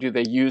Depop, do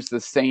they use the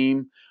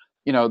same,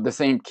 the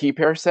same key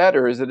pair set,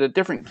 or is it a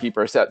different key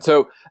pair set?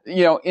 So,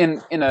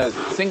 in a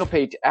single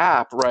page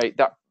app, right,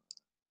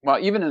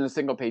 even in a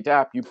single page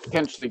app, you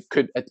potentially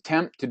could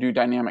attempt to do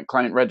dynamic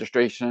client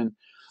registration.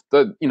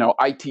 The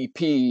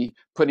ITP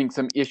putting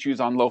some issues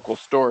on local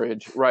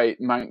storage, right,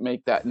 might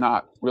make that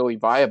not really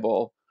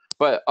viable.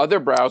 But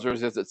other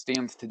browsers, as it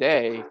stands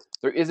today,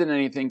 there isn't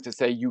anything to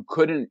say you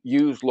couldn't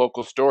use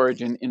local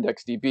storage in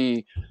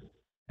IndexedDB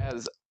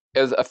as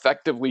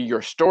effectively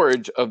your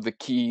storage of the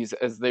keys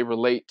as they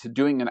relate to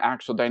doing an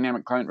actual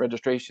dynamic client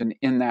registration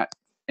in that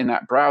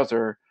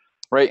browser,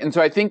 right? And so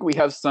I think we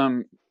have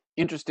some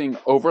interesting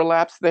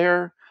overlaps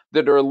there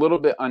that are a little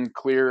bit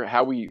unclear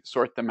how we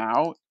sort them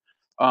out.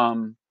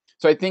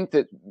 So I think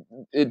that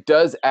it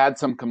does add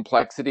some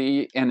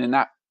complexity, and in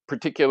that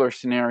particular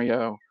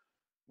scenario,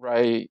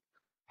 right,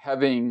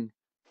 having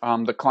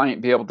the client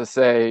be able to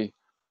say,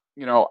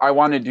 I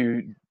want to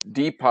do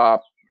Depop,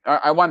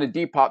 I want a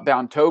Depop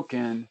bound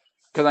token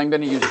because I'm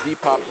going to use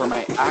Depop for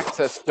my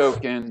access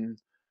token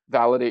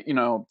validate,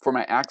 for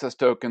my access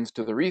tokens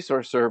to the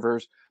resource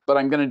servers, but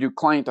I'm going to do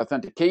client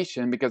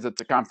authentication because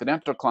it's a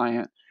confidential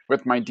client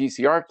with my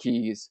DCR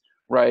keys,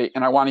 right?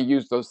 And I want to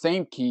use those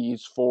same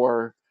keys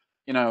for,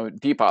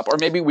 Depop, or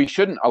maybe we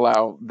shouldn't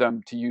allow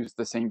them to use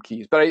the same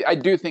keys. But I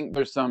do think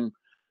there's some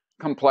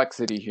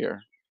complexity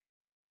here.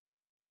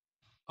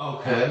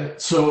 Okay,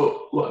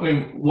 so I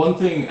mean, one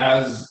thing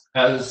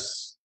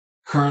as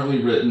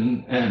currently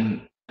written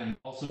and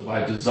also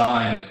by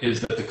design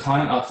is that the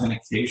client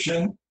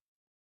authentication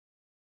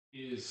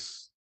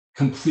is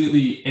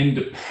completely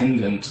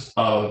independent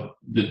of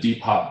the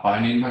Depop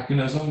binding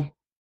mechanism.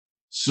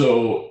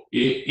 So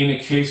in a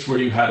case where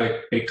you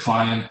had a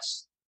client,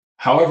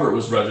 however it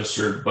was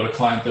registered, but a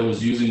client that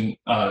was using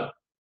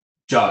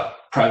JOT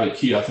private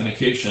key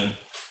authentication,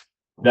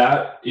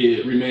 that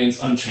it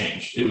remains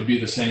unchanged. It would be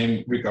the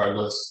same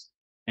regardless.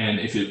 And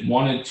if it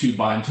wanted to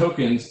bind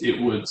tokens,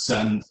 it would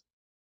send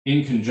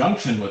in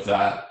conjunction with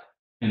that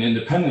and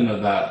independent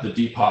of that, the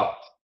Depop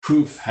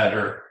proof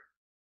header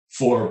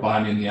for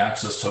binding the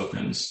access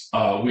tokens.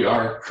 We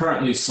are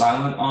currently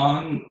silent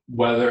on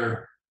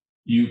whether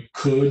you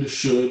could,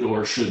 should,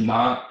 or should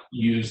not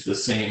use the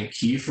same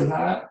key for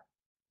that.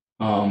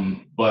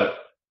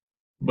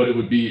 But it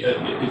would be,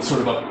 it's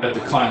sort of up at the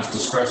client's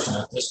discretion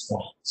at this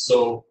point.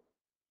 So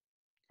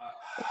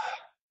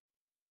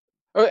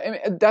I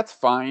mean, that's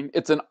fine.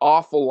 It's an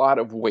awful lot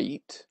of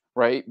weight,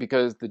 right?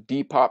 Because the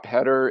Depop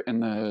header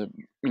and the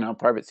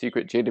private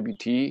secret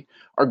JWT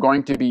are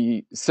going to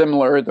be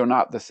similar, though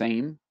not the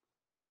same.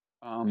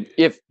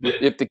 If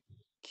the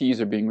keys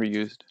are being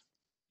reused.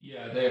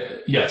 Yeah,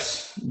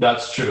 yes,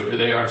 that's true.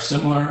 They are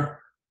similar,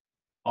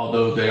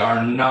 although they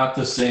are not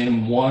the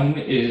same. One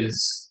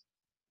is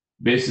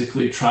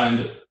basically trying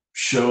to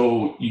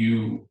show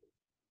you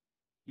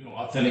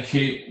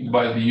authenticate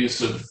by the use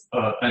of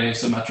an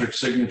asymmetric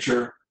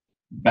signature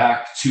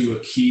back to a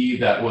key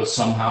that was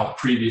somehow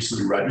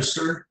previously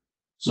registered.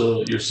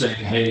 So you're saying,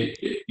 hey,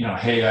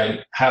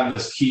 I have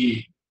this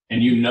key,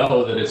 and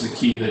that it's a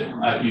key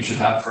that you should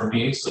have for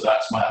me, so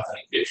that's my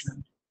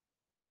authentication.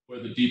 Where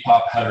the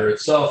Depop header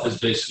itself is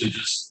basically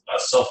just a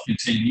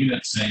self-contained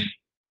unit saying,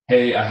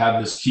 hey, I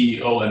have this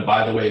key. Oh, and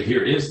by the way,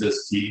 here is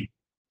this key,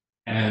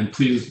 and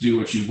please do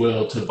what you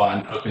will to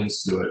bind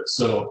tokens to it.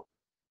 So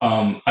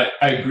I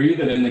agree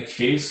that in the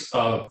case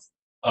of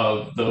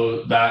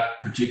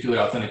that particular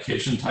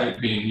authentication type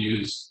being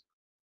used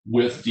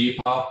with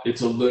Depop,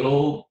 it's a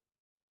little,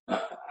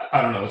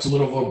 I don't know, it's a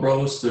little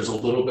verbose. There's a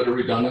little bit of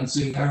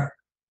redundancy there,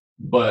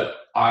 but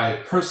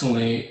I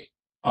personally,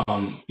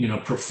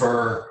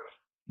 prefer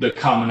the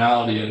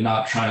commonality and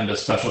not trying to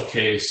special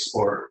case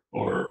or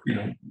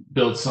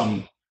build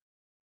something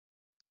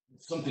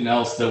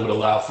else that would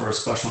allow for a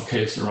special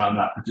case around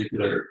that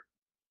particular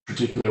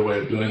way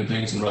of doing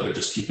things, and rather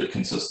just keep it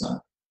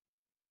consistent.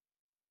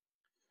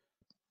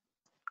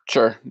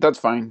 Sure, that's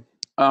fine.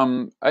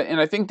 And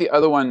I think the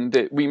other one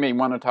that we may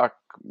want to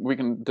we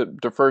can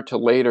defer to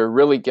later,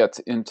 really gets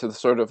into the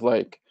sort of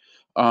like,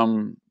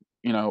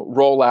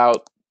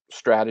 rollout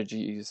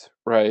strategies,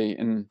 right?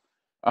 And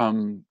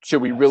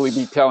should we really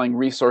be telling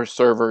resource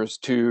servers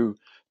to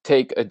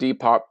take a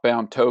Depop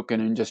bound token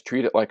and just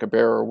treat it like a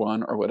bearer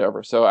one or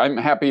whatever? So I'm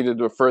happy to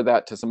defer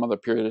that to some other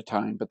period of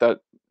time, but that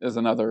is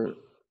another.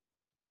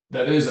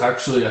 That is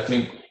actually, I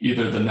think,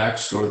 either the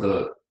next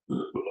or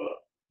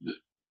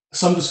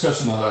some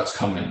discussion of that's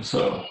coming.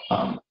 So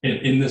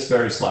in this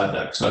very slide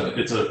deck, so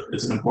it's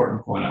an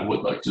important point I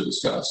would like to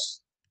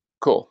discuss.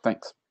 Cool,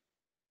 thanks.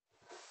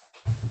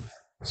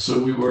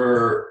 So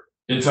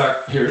in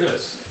fact, here it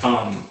is.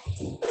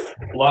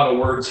 A lot of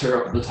words here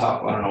up at the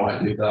top. I don't know why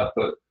I do that,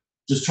 but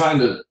just trying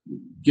to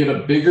get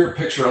a bigger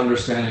picture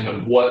understanding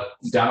of what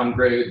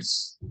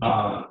downgrades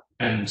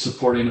and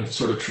supporting of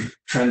sort of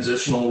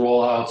transitional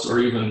rollouts or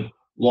even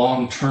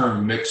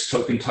long-term mixed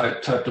token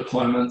type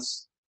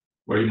deployments,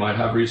 where you might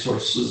have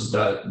resources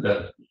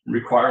that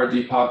require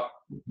Depop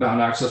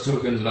bound access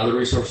tokens and other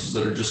resources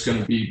that are just going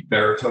to be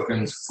bearer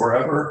tokens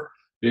forever,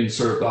 being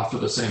served off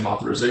of the same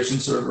authorization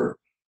server.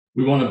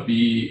 We want to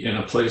be in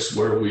a place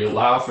where we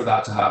allow for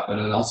that to happen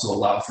and also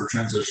allow for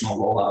transitional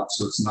rollouts.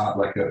 So it's not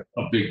like a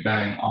big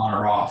bang on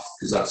or off,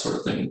 because that sort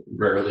of thing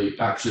rarely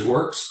actually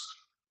works,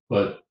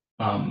 but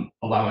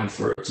allowing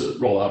for it to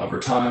roll out over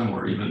time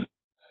or even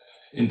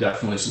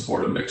indefinitely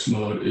support a mixed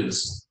mode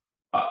is,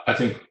 I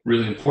think,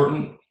 really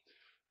important.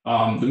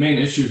 The main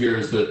issue here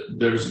is that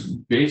there's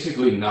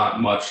basically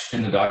not much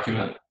in the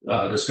document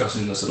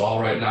discussing this at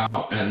all right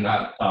now, and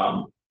that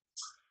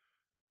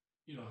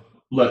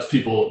lets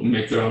people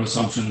make their own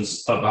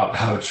assumptions about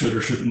how it should or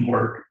shouldn't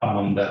work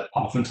that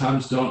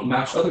oftentimes don't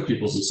match other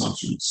people's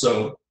assumptions.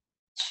 So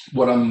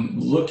what I'm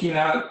looking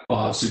at,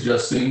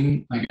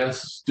 suggesting, I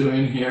guess,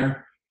 doing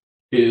here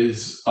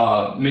is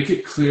make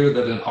it clear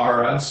that an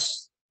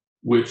RS,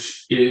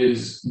 which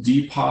is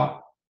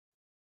Depop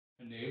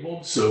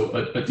enabled, so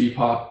a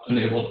DPOP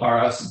enabled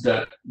RS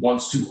that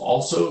wants to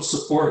also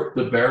support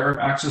the bearer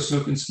access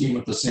token scheme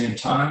at the same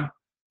time,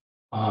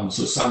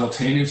 so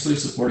simultaneously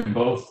supporting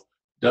both,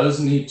 does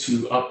need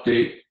to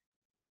update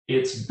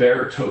its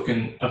bearer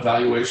token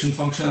evaluation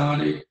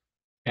functionality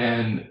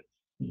and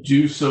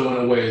do so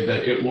in a way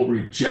that it will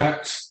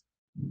reject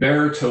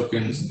bearer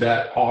tokens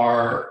that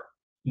are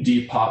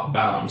DPOP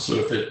bound. So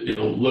if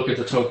it'll look at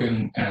the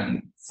token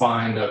and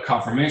find a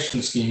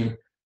confirmation scheme,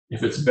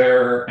 if it's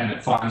bearer and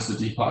it finds the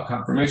DPOP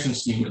confirmation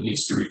scheme, it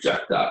needs to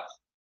reject that.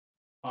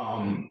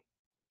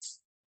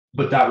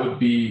 But that would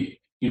be,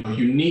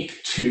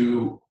 unique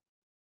to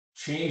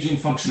changing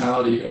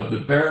functionality of the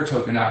bearer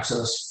token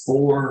access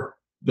for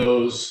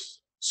those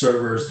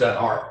servers that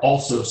are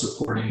also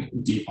supporting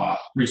DPOP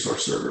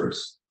resource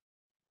servers.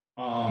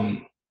 A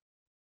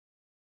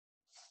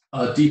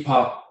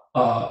DPOP,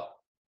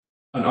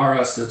 an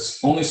RS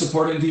that's only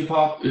supporting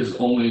DPOP is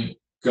only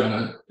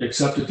gonna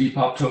accept a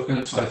DPOP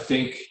token. So I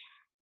think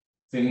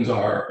things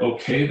are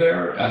okay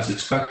there as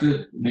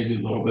expected, maybe a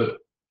little bit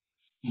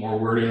more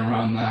wording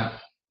around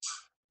that.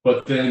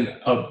 But then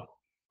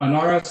an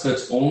RS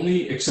that's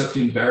only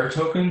accepting bearer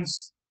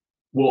tokens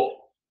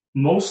will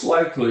most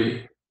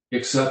likely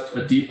accept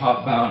a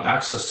DPOP bound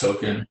access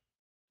token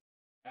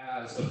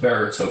as a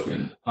bearer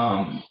token.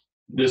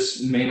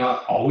 This may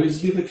not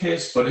always be the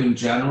case, but in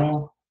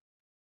general,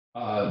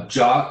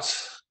 JOT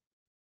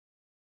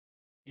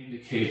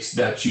indicates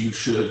that you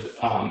should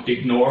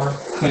ignore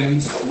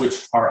claims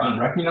which are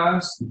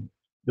unrecognized.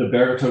 The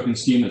bearer token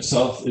scheme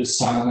itself is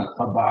silent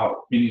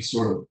about any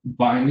sort of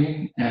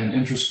binding, and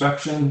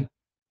introspection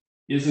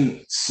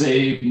isn't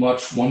say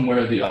much one way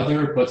or the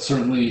other, but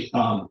certainly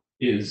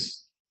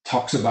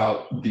talks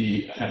about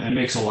and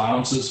makes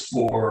allowances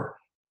for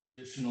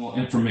additional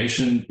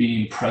information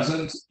being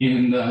present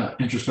in the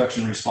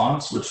introspection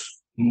response, which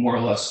more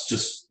or less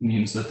just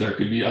means that there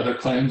could be other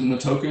claims in the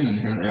token, and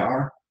here they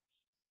are.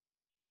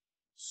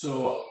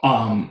 So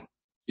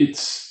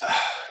it's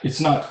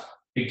not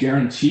a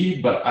guarantee,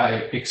 but I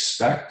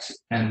expect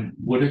and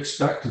would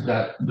expect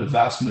that the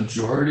vast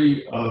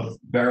majority of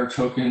bearer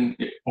token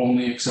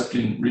only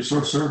accepting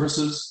resource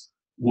services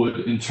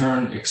would in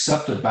turn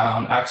accept a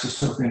bound access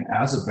token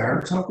as a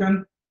bearer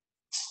token.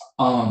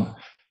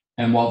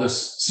 And while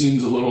this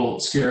seems a little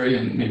scary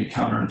and maybe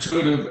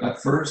counterintuitive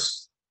at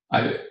first,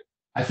 I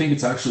think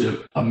it's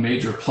actually a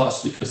major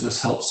plus, because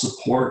this helps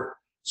support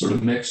sort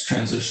of mixed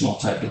transitional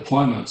type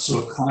deployments. So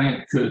a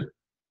client could,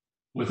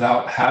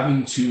 without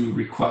having to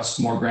request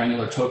more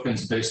granular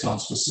tokens based on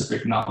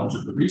specific knowledge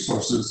of the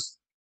resources,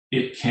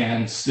 it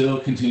can still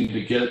continue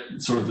to get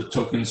sort of the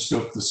token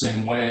scoped the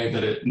same way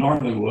that it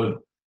normally would,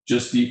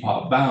 just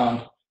DPOP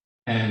bound,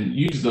 and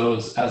use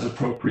those as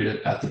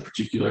appropriate at the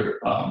particular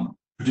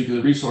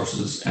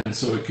resources. And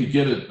so it could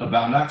get a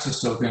bound access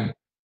token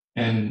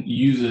and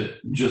use it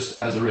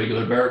just as a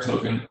regular bearer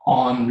token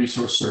on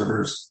resource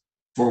servers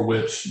for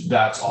which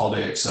that's all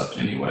they accept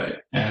anyway.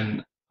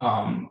 And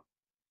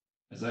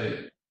as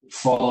I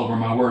fall over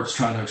my words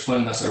trying to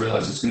explain this, I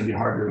realize it's going to be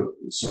hard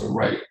to sort of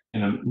write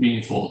in a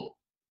meaningful,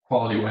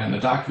 quality way in the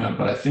document,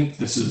 but I think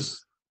this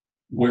is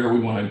where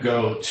we want to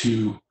go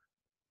to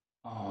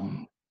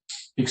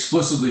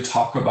explicitly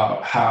talk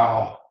about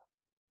how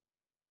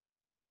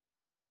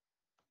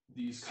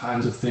these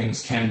kinds of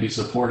things can be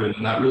supported.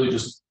 And that really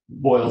just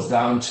boils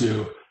down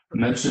to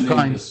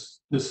mentioning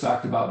this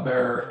fact about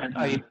bearer.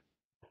 And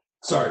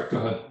sorry, go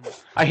ahead.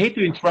 I hate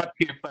to interrupt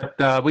you,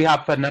 but we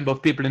have a number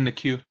of people in the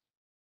queue.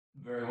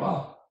 Very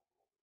well.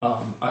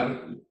 I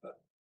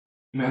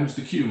manage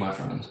the queue, my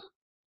friend.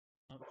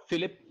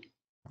 Philip?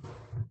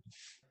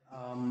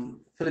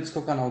 Philip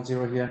Skokan,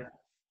 OAUTH here.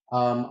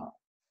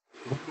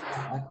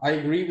 I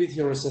agree with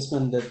your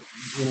assessment that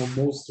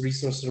most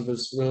resource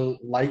servers will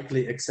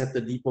likely accept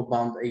the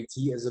DPOP-bound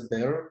AT as a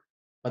bearer,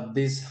 but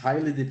this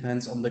highly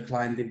depends on the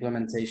client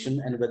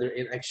implementation and whether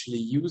it actually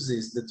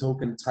uses the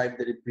token type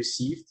that it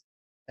received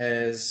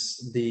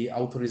as the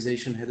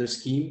authorization header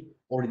scheme,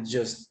 or it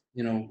just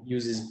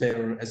uses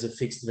bearer as a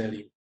fixed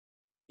value.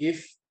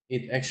 If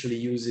it actually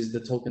uses the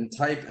token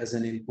type as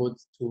an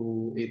input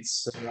to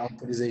its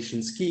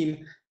authorization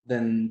scheme,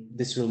 then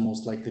this will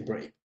most likely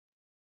break.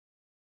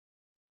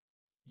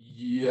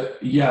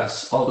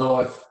 Yes,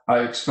 although I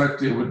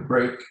expect it would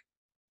break,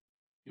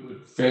 it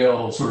would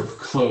fail sort of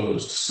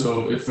closed.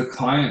 So if the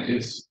client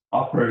is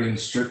operating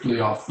strictly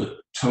off the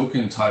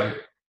token type,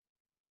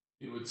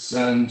 it would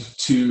send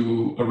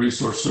to a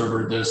resource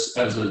server this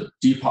as a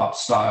DPOP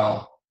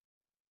style.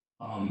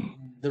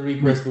 The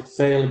request would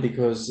fail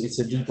because it's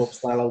a DPOP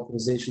style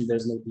authorization.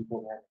 There's no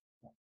DPOP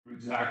there.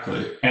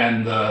 Exactly.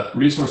 And the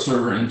resource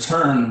server in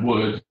turn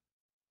would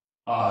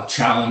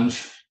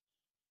challenge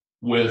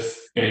with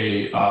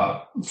a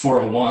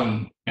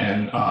 401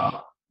 and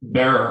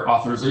bearer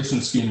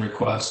authorization scheme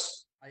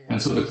request. I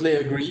absolutely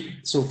agree.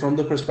 So from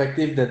the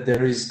perspective that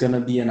there is going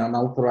to be an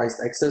unauthorized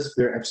access,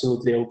 we're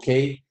absolutely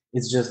okay.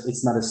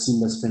 It's not a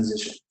seamless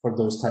transition for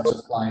those types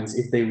of clients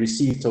if they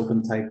receive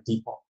token type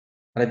DPOP.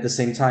 But at the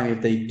same time,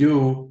 if they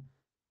do,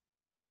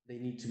 they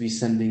need to be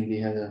sending the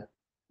header.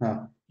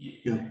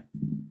 Yeah.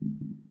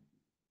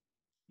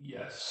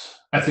 Yes,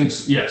 I think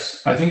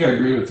yes. I think I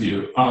agree with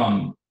you.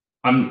 I'm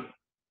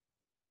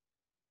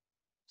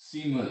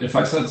seamless. If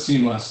I said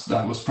seamless,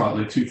 that was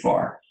probably too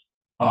far.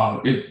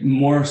 It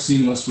more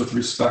seamless with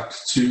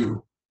respect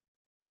to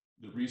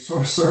the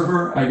resource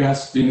server, I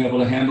guess, being able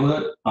to handle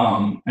it,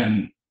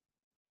 and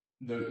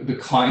the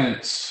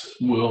client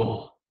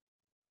will.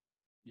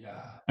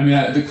 Yeah, I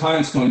mean, the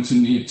client's going to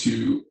need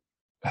to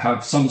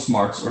have some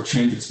smarts or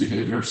change its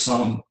behavior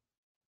some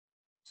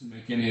to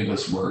make any of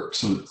this work.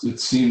 So it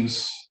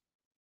seems.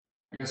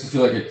 I guess I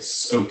feel like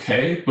it's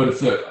okay, but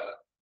if the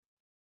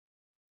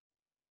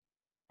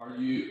are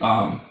you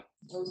The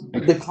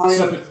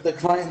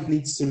client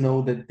needs to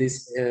know that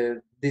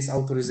this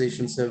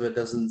authorization server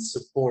doesn't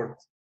support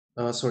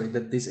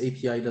that this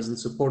API doesn't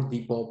support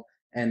Depop,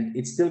 and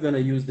it's still going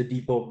to use the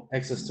Depop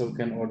access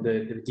token or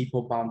the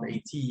Depop bound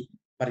AT,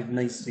 but it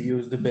needs to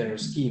use the bearer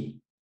scheme.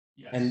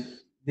 yes. And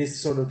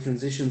this sort of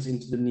transitions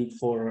into the need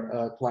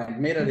for client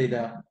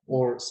metadata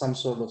or some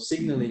sort of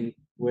signaling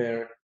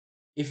where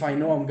if I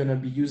know I'm going to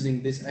be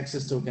using this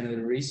access token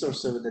and a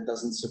resource server that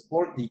doesn't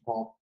support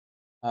Depop,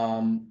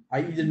 I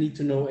either need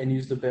to know and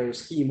use the bearer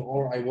scheme,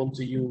 or I want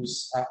to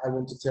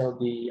tell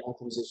the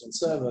authorization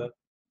server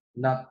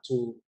not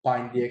to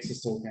bind the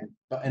access token.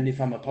 And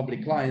if I'm a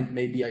public client,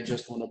 maybe I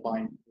just want to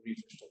bind the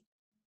refresh token.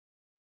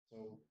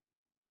 So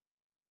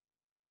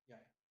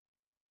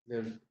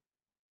yeah,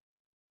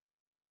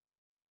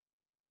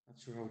 not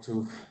sure how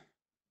to.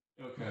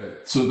 Okay,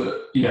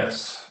 so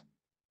yes.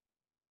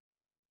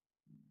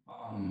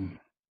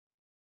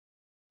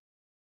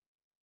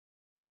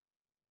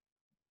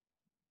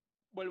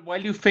 Well,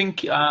 while you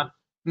think,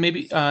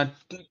 maybe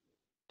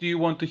do you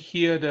want to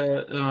hear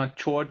the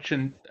George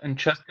and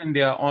Justin?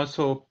 They are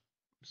also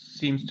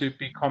seems to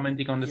be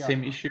commenting on the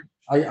same issue.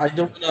 I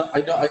don't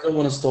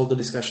want to stall the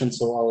discussion,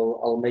 so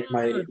I'll make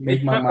my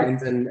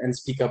mind and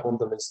speak up on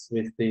the list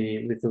with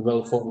the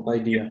well-formed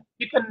idea.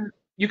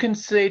 You can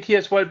say it here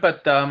as well,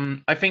 but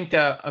I think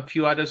there are a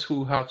few others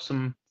who have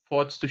some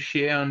thoughts to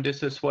share on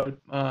this as well.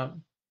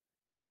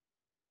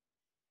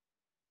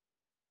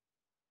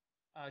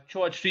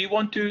 George, do you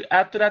want to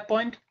add to that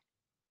point?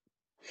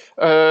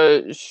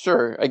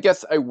 Sure. I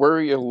guess I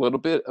worry a little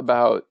bit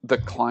about the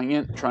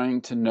client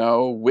trying to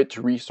know which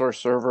resource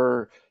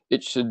server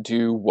it should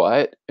do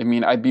what. I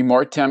mean, I'd be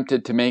more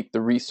tempted to make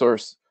the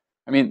resource.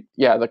 I mean,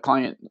 yeah, the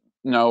client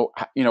know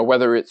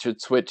whether it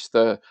should switch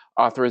the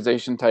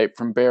authorization type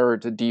from bearer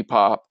to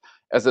Depop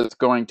as it's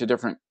going to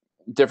different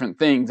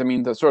things. I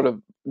mean, the sort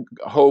of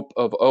hope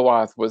of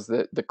OAuth was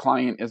that the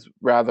client is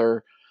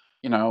rather,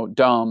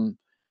 dumb,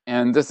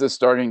 and this is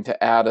starting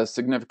to add a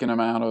significant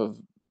amount of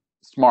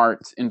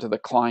smarts into the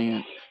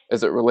client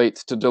as it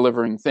relates to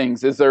delivering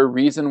things. Is there a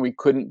reason we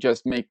couldn't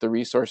just make the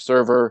resource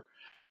server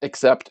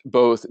accept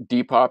both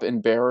Depop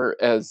and bearer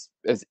as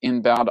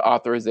inbound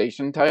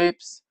authorization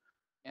types?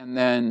 And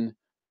then,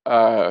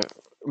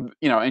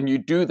 and you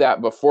do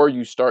that before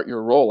you start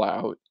your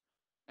rollout.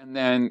 And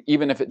then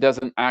even if it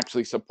doesn't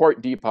actually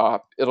support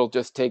Depop, it'll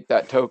just take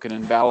that token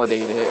and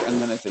validate it. And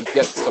then as it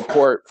gets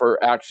support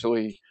for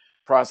actually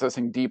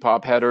processing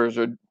Depop headers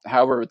or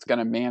however it's going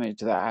to manage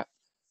that,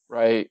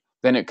 right?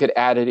 Then it could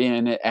add it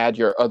in and add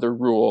your other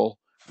rule,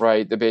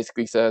 right? That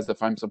basically says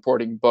if I'm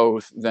supporting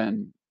both,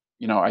 then,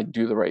 I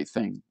do the right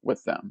thing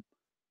with them.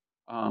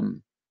 But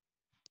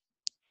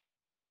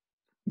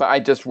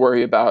I just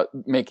worry about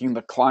making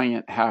the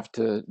client have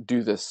to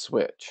do this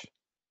switch.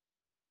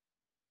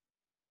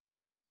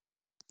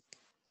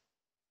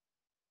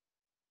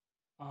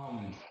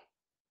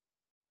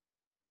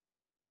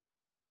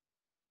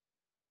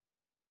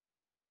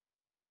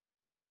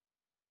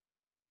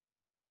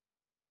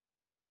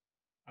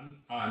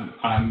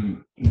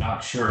 I'm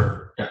not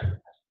sure.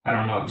 I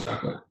don't know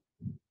exactly.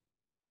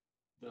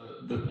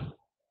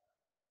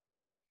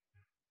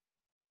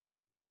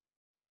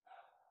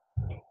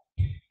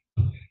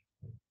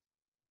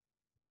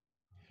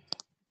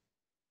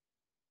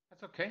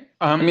 That's okay.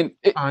 I mean,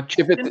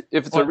 if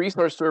it's a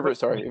resource server,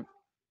 sorry.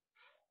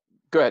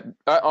 Go ahead.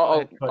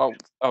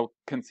 I'll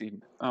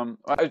concede. I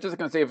was just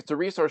going to say, if it's a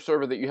resource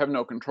server that you have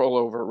no control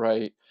over,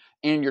 right,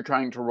 and you're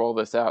trying to roll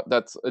this out,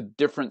 that's a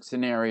different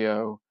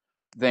scenario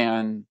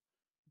than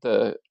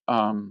the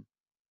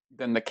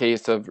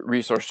case of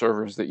resource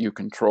servers that you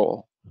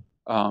control.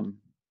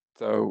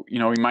 So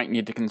we might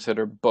need to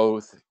consider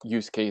both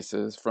use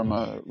cases from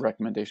a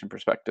recommendation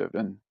perspective,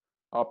 and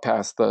I'll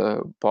pass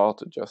the ball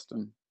to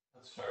Justin.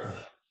 That's fair.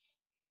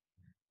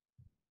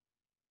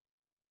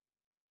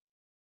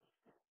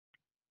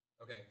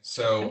 Okay,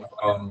 so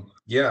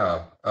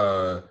yeah,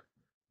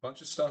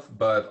 bunch of stuff,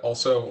 but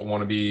also I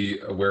want to be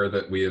aware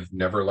that we have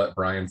never let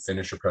Brian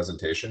finish a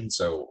presentation.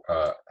 So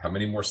how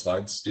many more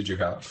slides did you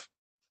have?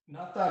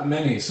 Not that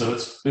many, so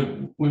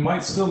we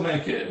might still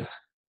make it.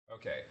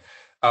 Okay,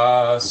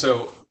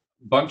 so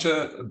bunch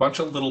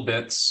of little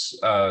bits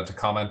to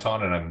comment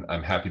on, and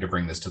I'm happy to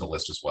bring this to the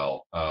list as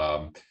well.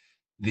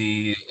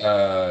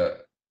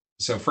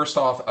 So first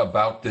off,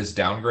 about this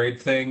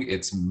downgrade thing,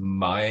 it's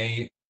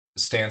my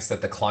stance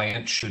that the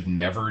client should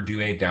never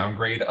do a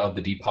downgrade of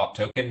the Depop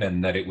token,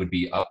 and that it would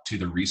be up to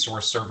the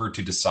resource server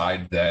to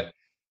decide that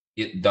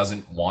it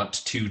doesn't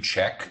want to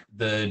check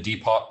the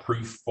Depop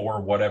proof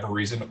for whatever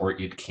reason, or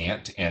it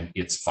can't, and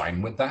it's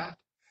fine with that,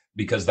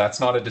 because that's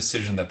not a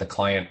decision that the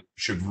client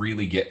should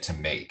really get to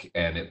make.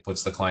 And it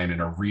puts the client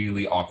in a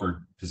really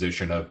awkward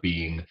position of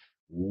being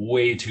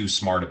way too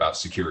smart about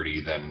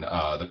security than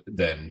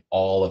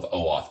all of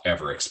OAuth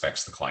ever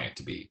expects the client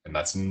to be. And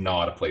that's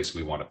not a place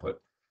we want to put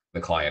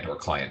the client or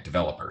client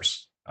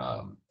developers.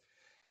 A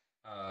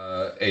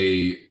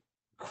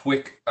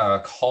quick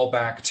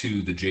callback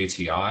to the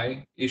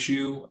JTI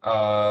issue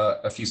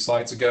a few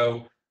slides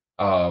ago.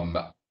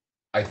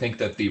 I think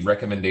that the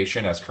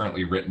recommendation as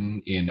currently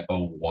written in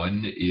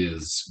 01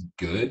 is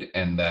good,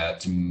 and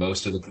that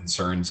most of the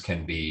concerns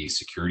can be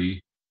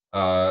security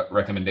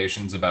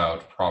recommendations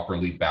about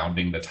properly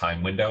bounding the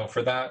time window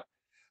for that.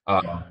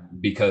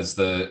 Because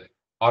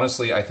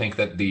honestly, I think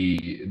that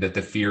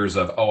the fears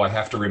of, oh, I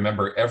have to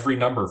remember every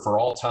number for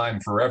all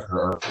time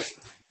forever are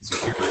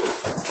security.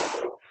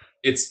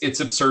 It's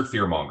absurd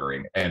fear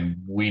mongering, and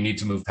we need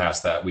to move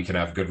past that. We can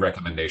have good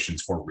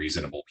recommendations for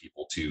reasonable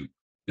people to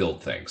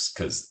build things,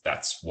 because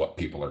that's what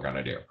people are going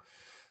to do.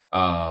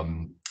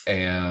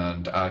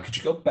 Could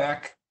you go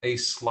back a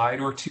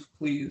slide or two,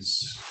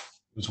 please?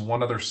 There's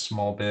one other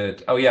small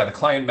bit. Oh yeah, the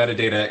client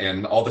metadata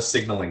and all the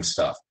signaling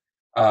stuff.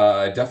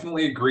 I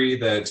definitely agree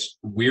that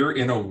we're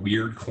in a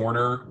weird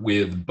corner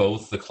with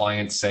both the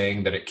client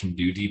saying that it can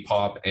do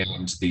Depop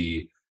and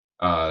the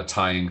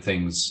tying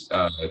things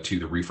to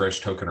the refresh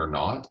token or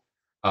not.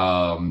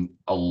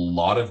 A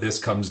lot of this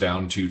comes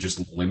down to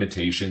just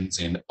limitations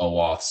in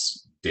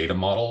OAuth's data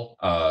model.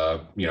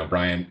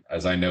 Brian,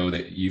 as I know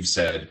that you've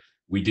said,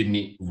 we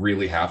didn't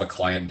really have a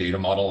client data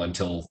model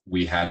until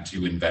we had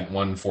to invent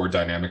one for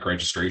dynamic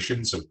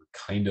registration. So we're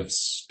kind of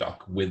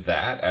stuck with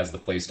that as the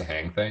place to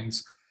hang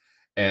things.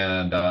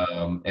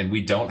 And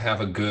we don't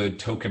have a good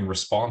token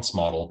response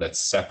model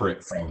that's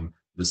separate from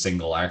the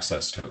single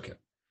access token.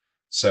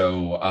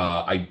 So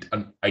I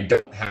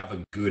don't have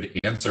a good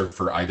answer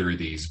for either of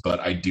these, but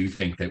I do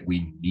think that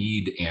we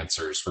need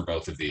answers for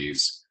both of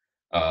these.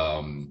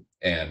 And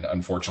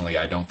unfortunately,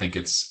 I don't think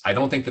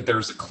that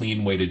there's a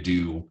clean way to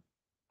do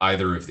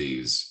either of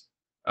these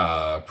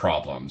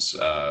problems,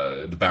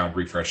 the bound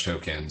refresh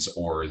tokens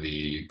or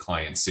the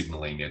client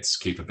signaling its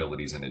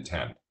capabilities and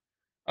intent.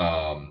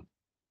 I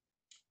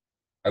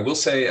will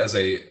say, as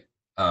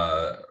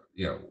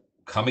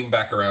coming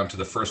back around to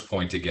the first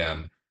point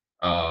again,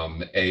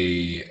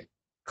 a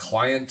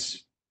client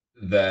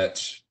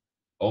that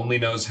only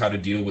knows how to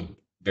deal with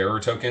bearer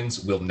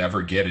tokens will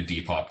never get a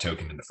Depop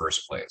token in the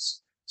first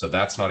place. So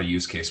that's not a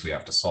use case we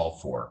have to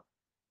solve for.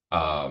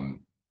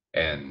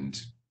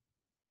 And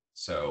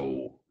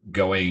so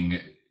going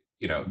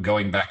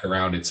back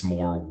around, it's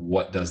more,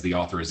 what does the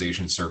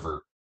authorization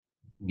server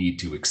need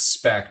to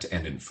expect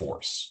and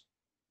enforce?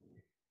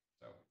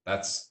 So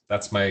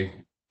that's my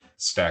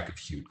stack of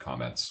huge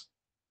comments.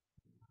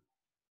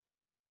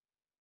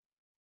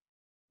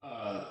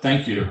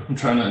 Thank you. I'm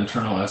trying to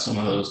internalize some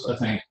of those, I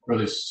think, or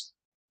at least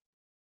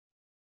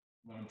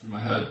running through my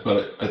head,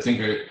 but I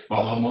think I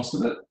follow most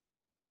of it.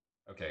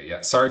 Okay,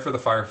 yeah. Sorry for the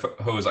fire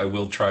hose. I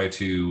will try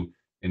to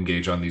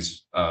engage on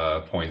these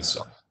points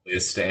on the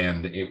list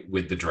and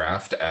with the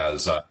draft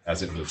as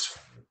it moves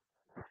forward.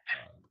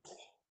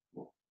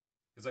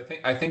 Because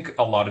I think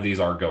a lot of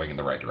these are going in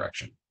the right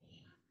direction.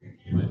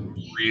 I'm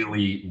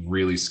really,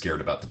 really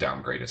scared about the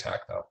downgrade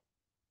attack, though.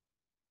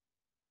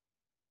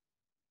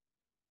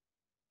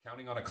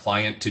 Counting on a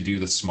client to do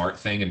the smart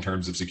thing in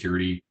terms of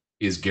security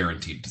is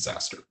guaranteed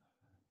disaster.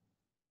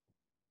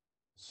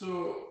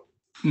 So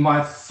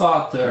my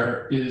thought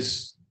there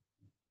is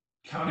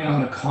counting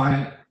on the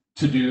client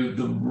to do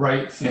the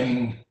right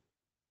thing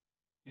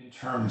in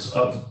terms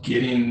of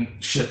getting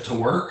shit to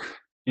work,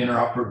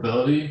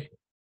 interoperability,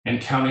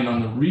 and counting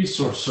on the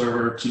resource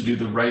server to do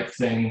the right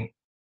thing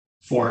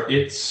for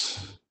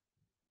its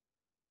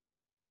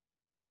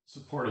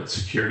supported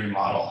security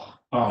model.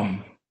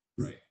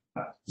 Right.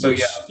 So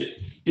yeah, it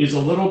is a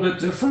little bit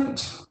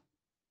different.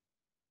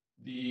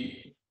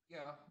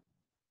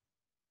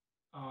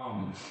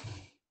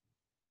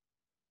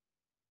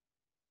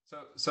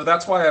 So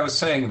that's why I was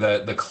saying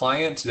that the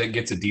client that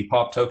gets a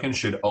Depop token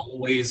should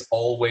always,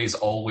 always,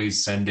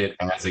 always send it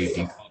as a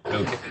Depop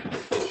token.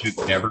 It should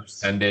never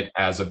send it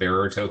as a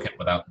bearer token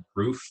without the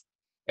proof.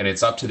 And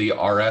it's up to the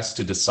RS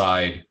to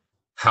decide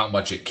how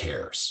much it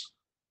cares.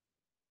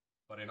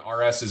 But an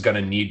RS is going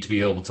to need to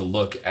be able to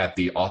look at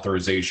the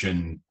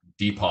authorization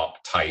Depop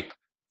type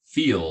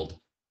field,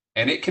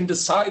 and it can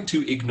decide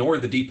to ignore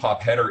the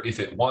Depop header if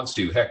it wants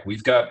to. Heck,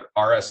 we've got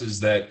RSs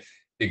that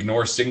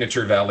ignore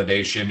signature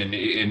validation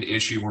and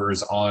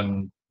issuers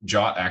on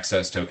JOT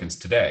access tokens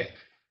today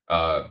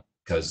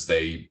because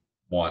they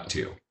want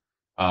to.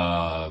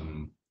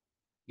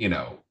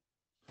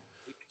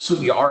 So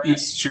the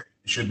RS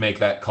should make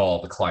that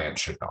call. The client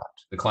should not.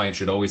 The client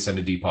should always send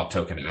a Depop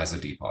token as a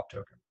Depop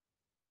token.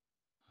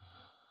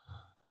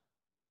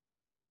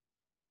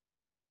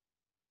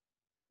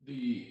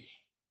 The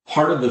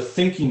part of the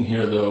thinking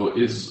here, though,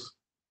 is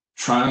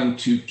trying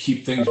to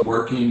keep things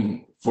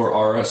working for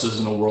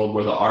RSs in a world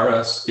where the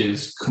RS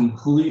is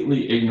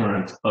completely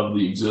ignorant of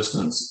the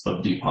existence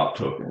of Depop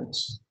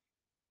tokens.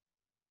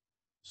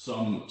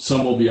 Some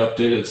will be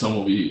updated, some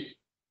will be,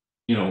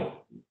 you know,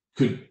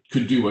 could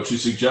do what you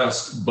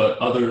suggest, but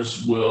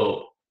others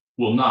will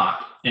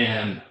not.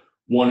 And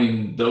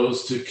wanting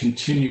those to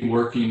continue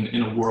working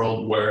in a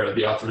world where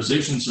the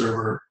authorization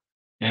server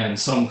and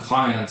some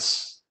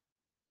clients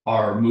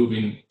are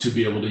moving to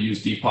be able to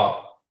use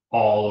Depop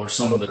all or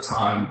some of the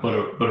time, but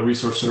a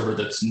resource server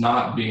that's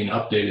not being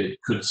updated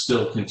could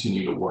still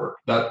continue to work.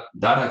 That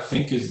I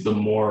think is the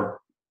more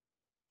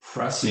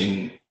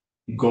pressing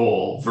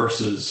goal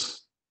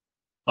versus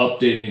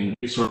updating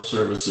resource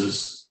servers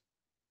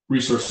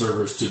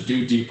to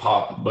do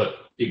Depop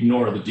but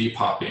ignore the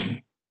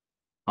depopping.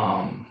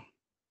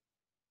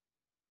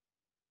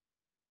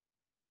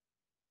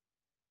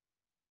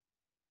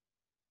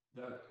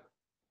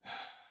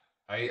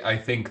 I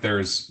think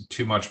there's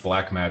too much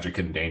black magic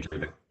and danger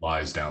that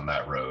lies down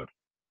that road.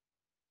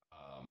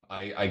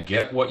 I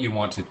get what you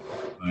want to do,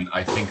 and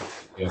I think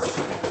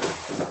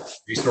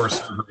if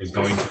resource server is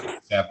going to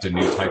accept a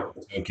new type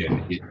of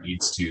token, it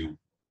needs to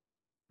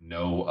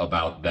know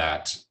about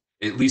that,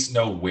 at least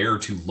know where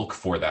to look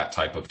for that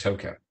type of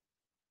token.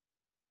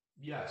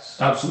 Yes,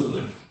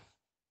 absolutely.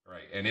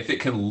 Right, and if it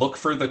can look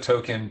for the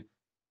token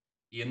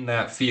in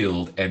that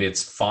field and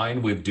it's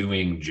fine with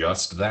doing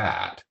just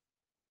that,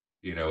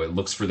 you know, it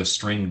looks for the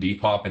string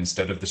Depop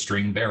instead of the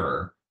string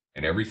bearer,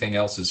 and everything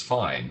else is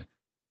fine,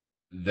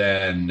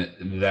 then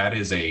that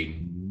is a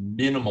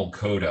minimal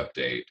code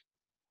update,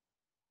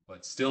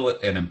 but still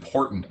an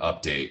important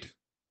update,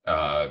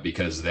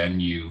 because then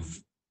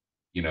you've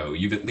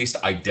at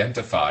least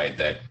identified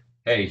that,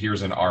 hey,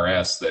 here's an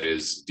RS that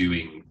is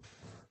doing,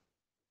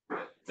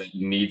 that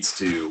needs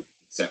to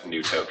set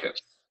new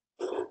tokens.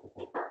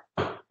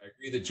 I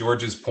agree that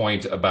George's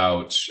point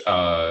about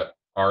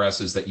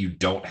RSs that you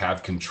don't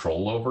have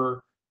control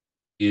over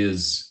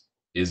is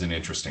an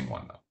interesting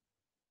one, though.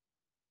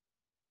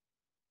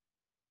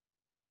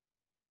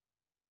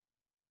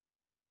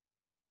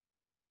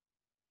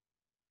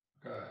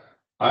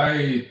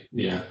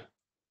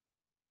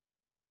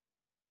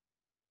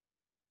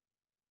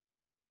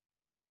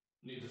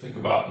 Need to think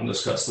about and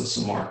discuss this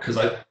some more, because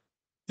I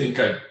think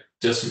I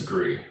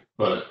disagree,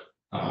 but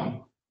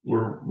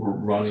we're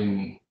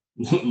running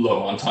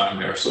low on time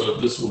here, so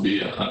this will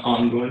be an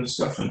ongoing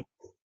discussion.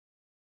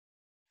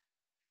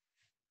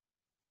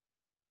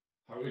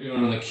 How are we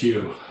doing on the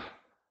queue?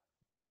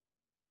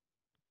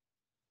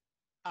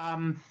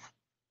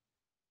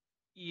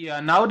 Yeah,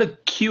 now the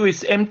queue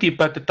is empty,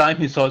 but the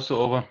time is also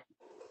over.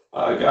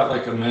 I got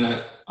like a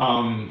minute.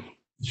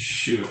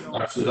 Shoot,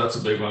 actually, that's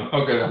a big one.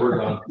 Okay, we're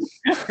done.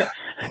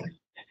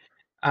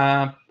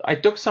 I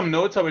took some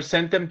notes. I will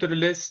send them to the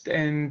list,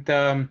 and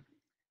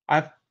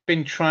I've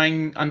been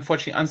trying,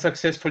 unfortunately,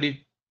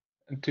 unsuccessfully,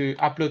 to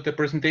upload the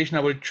presentation.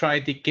 I will try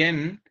it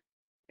again,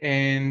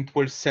 and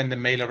we'll send a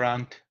mail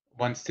around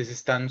once this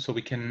is done, so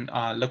we can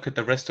look at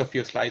the rest of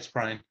your slides,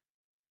 Brian.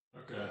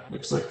 Okay,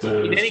 looks like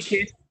there's. In any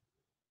case.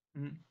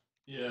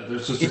 Yeah,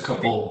 there's just a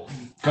couple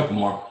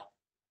more.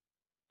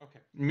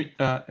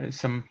 Okay,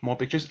 some more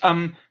pictures.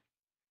 In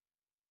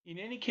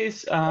any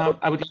case,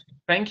 I would like to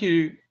thank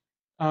you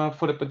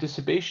for the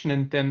participation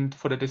and then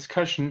for the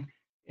discussion.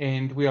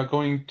 And we are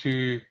going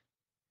to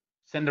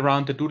send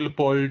around the doodle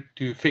poll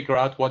to figure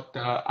out what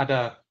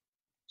other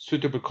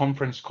suitable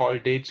conference call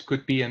dates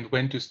could be and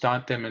when to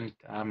start them. And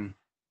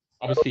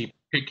obviously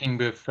picking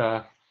with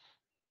the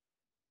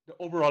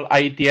overall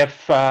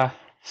IETF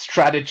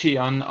strategy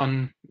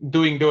on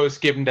doing those,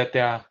 given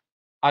that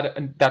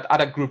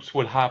other groups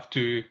will have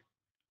to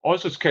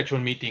also schedule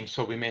meetings,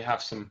 so we may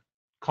have some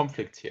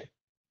conflicts here.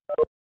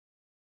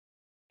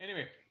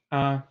 Anyway,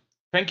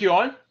 thank you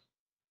all,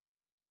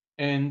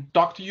 and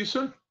talk to you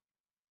soon.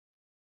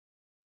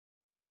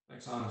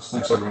 Thanks, Hans.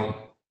 Thanks, everyone.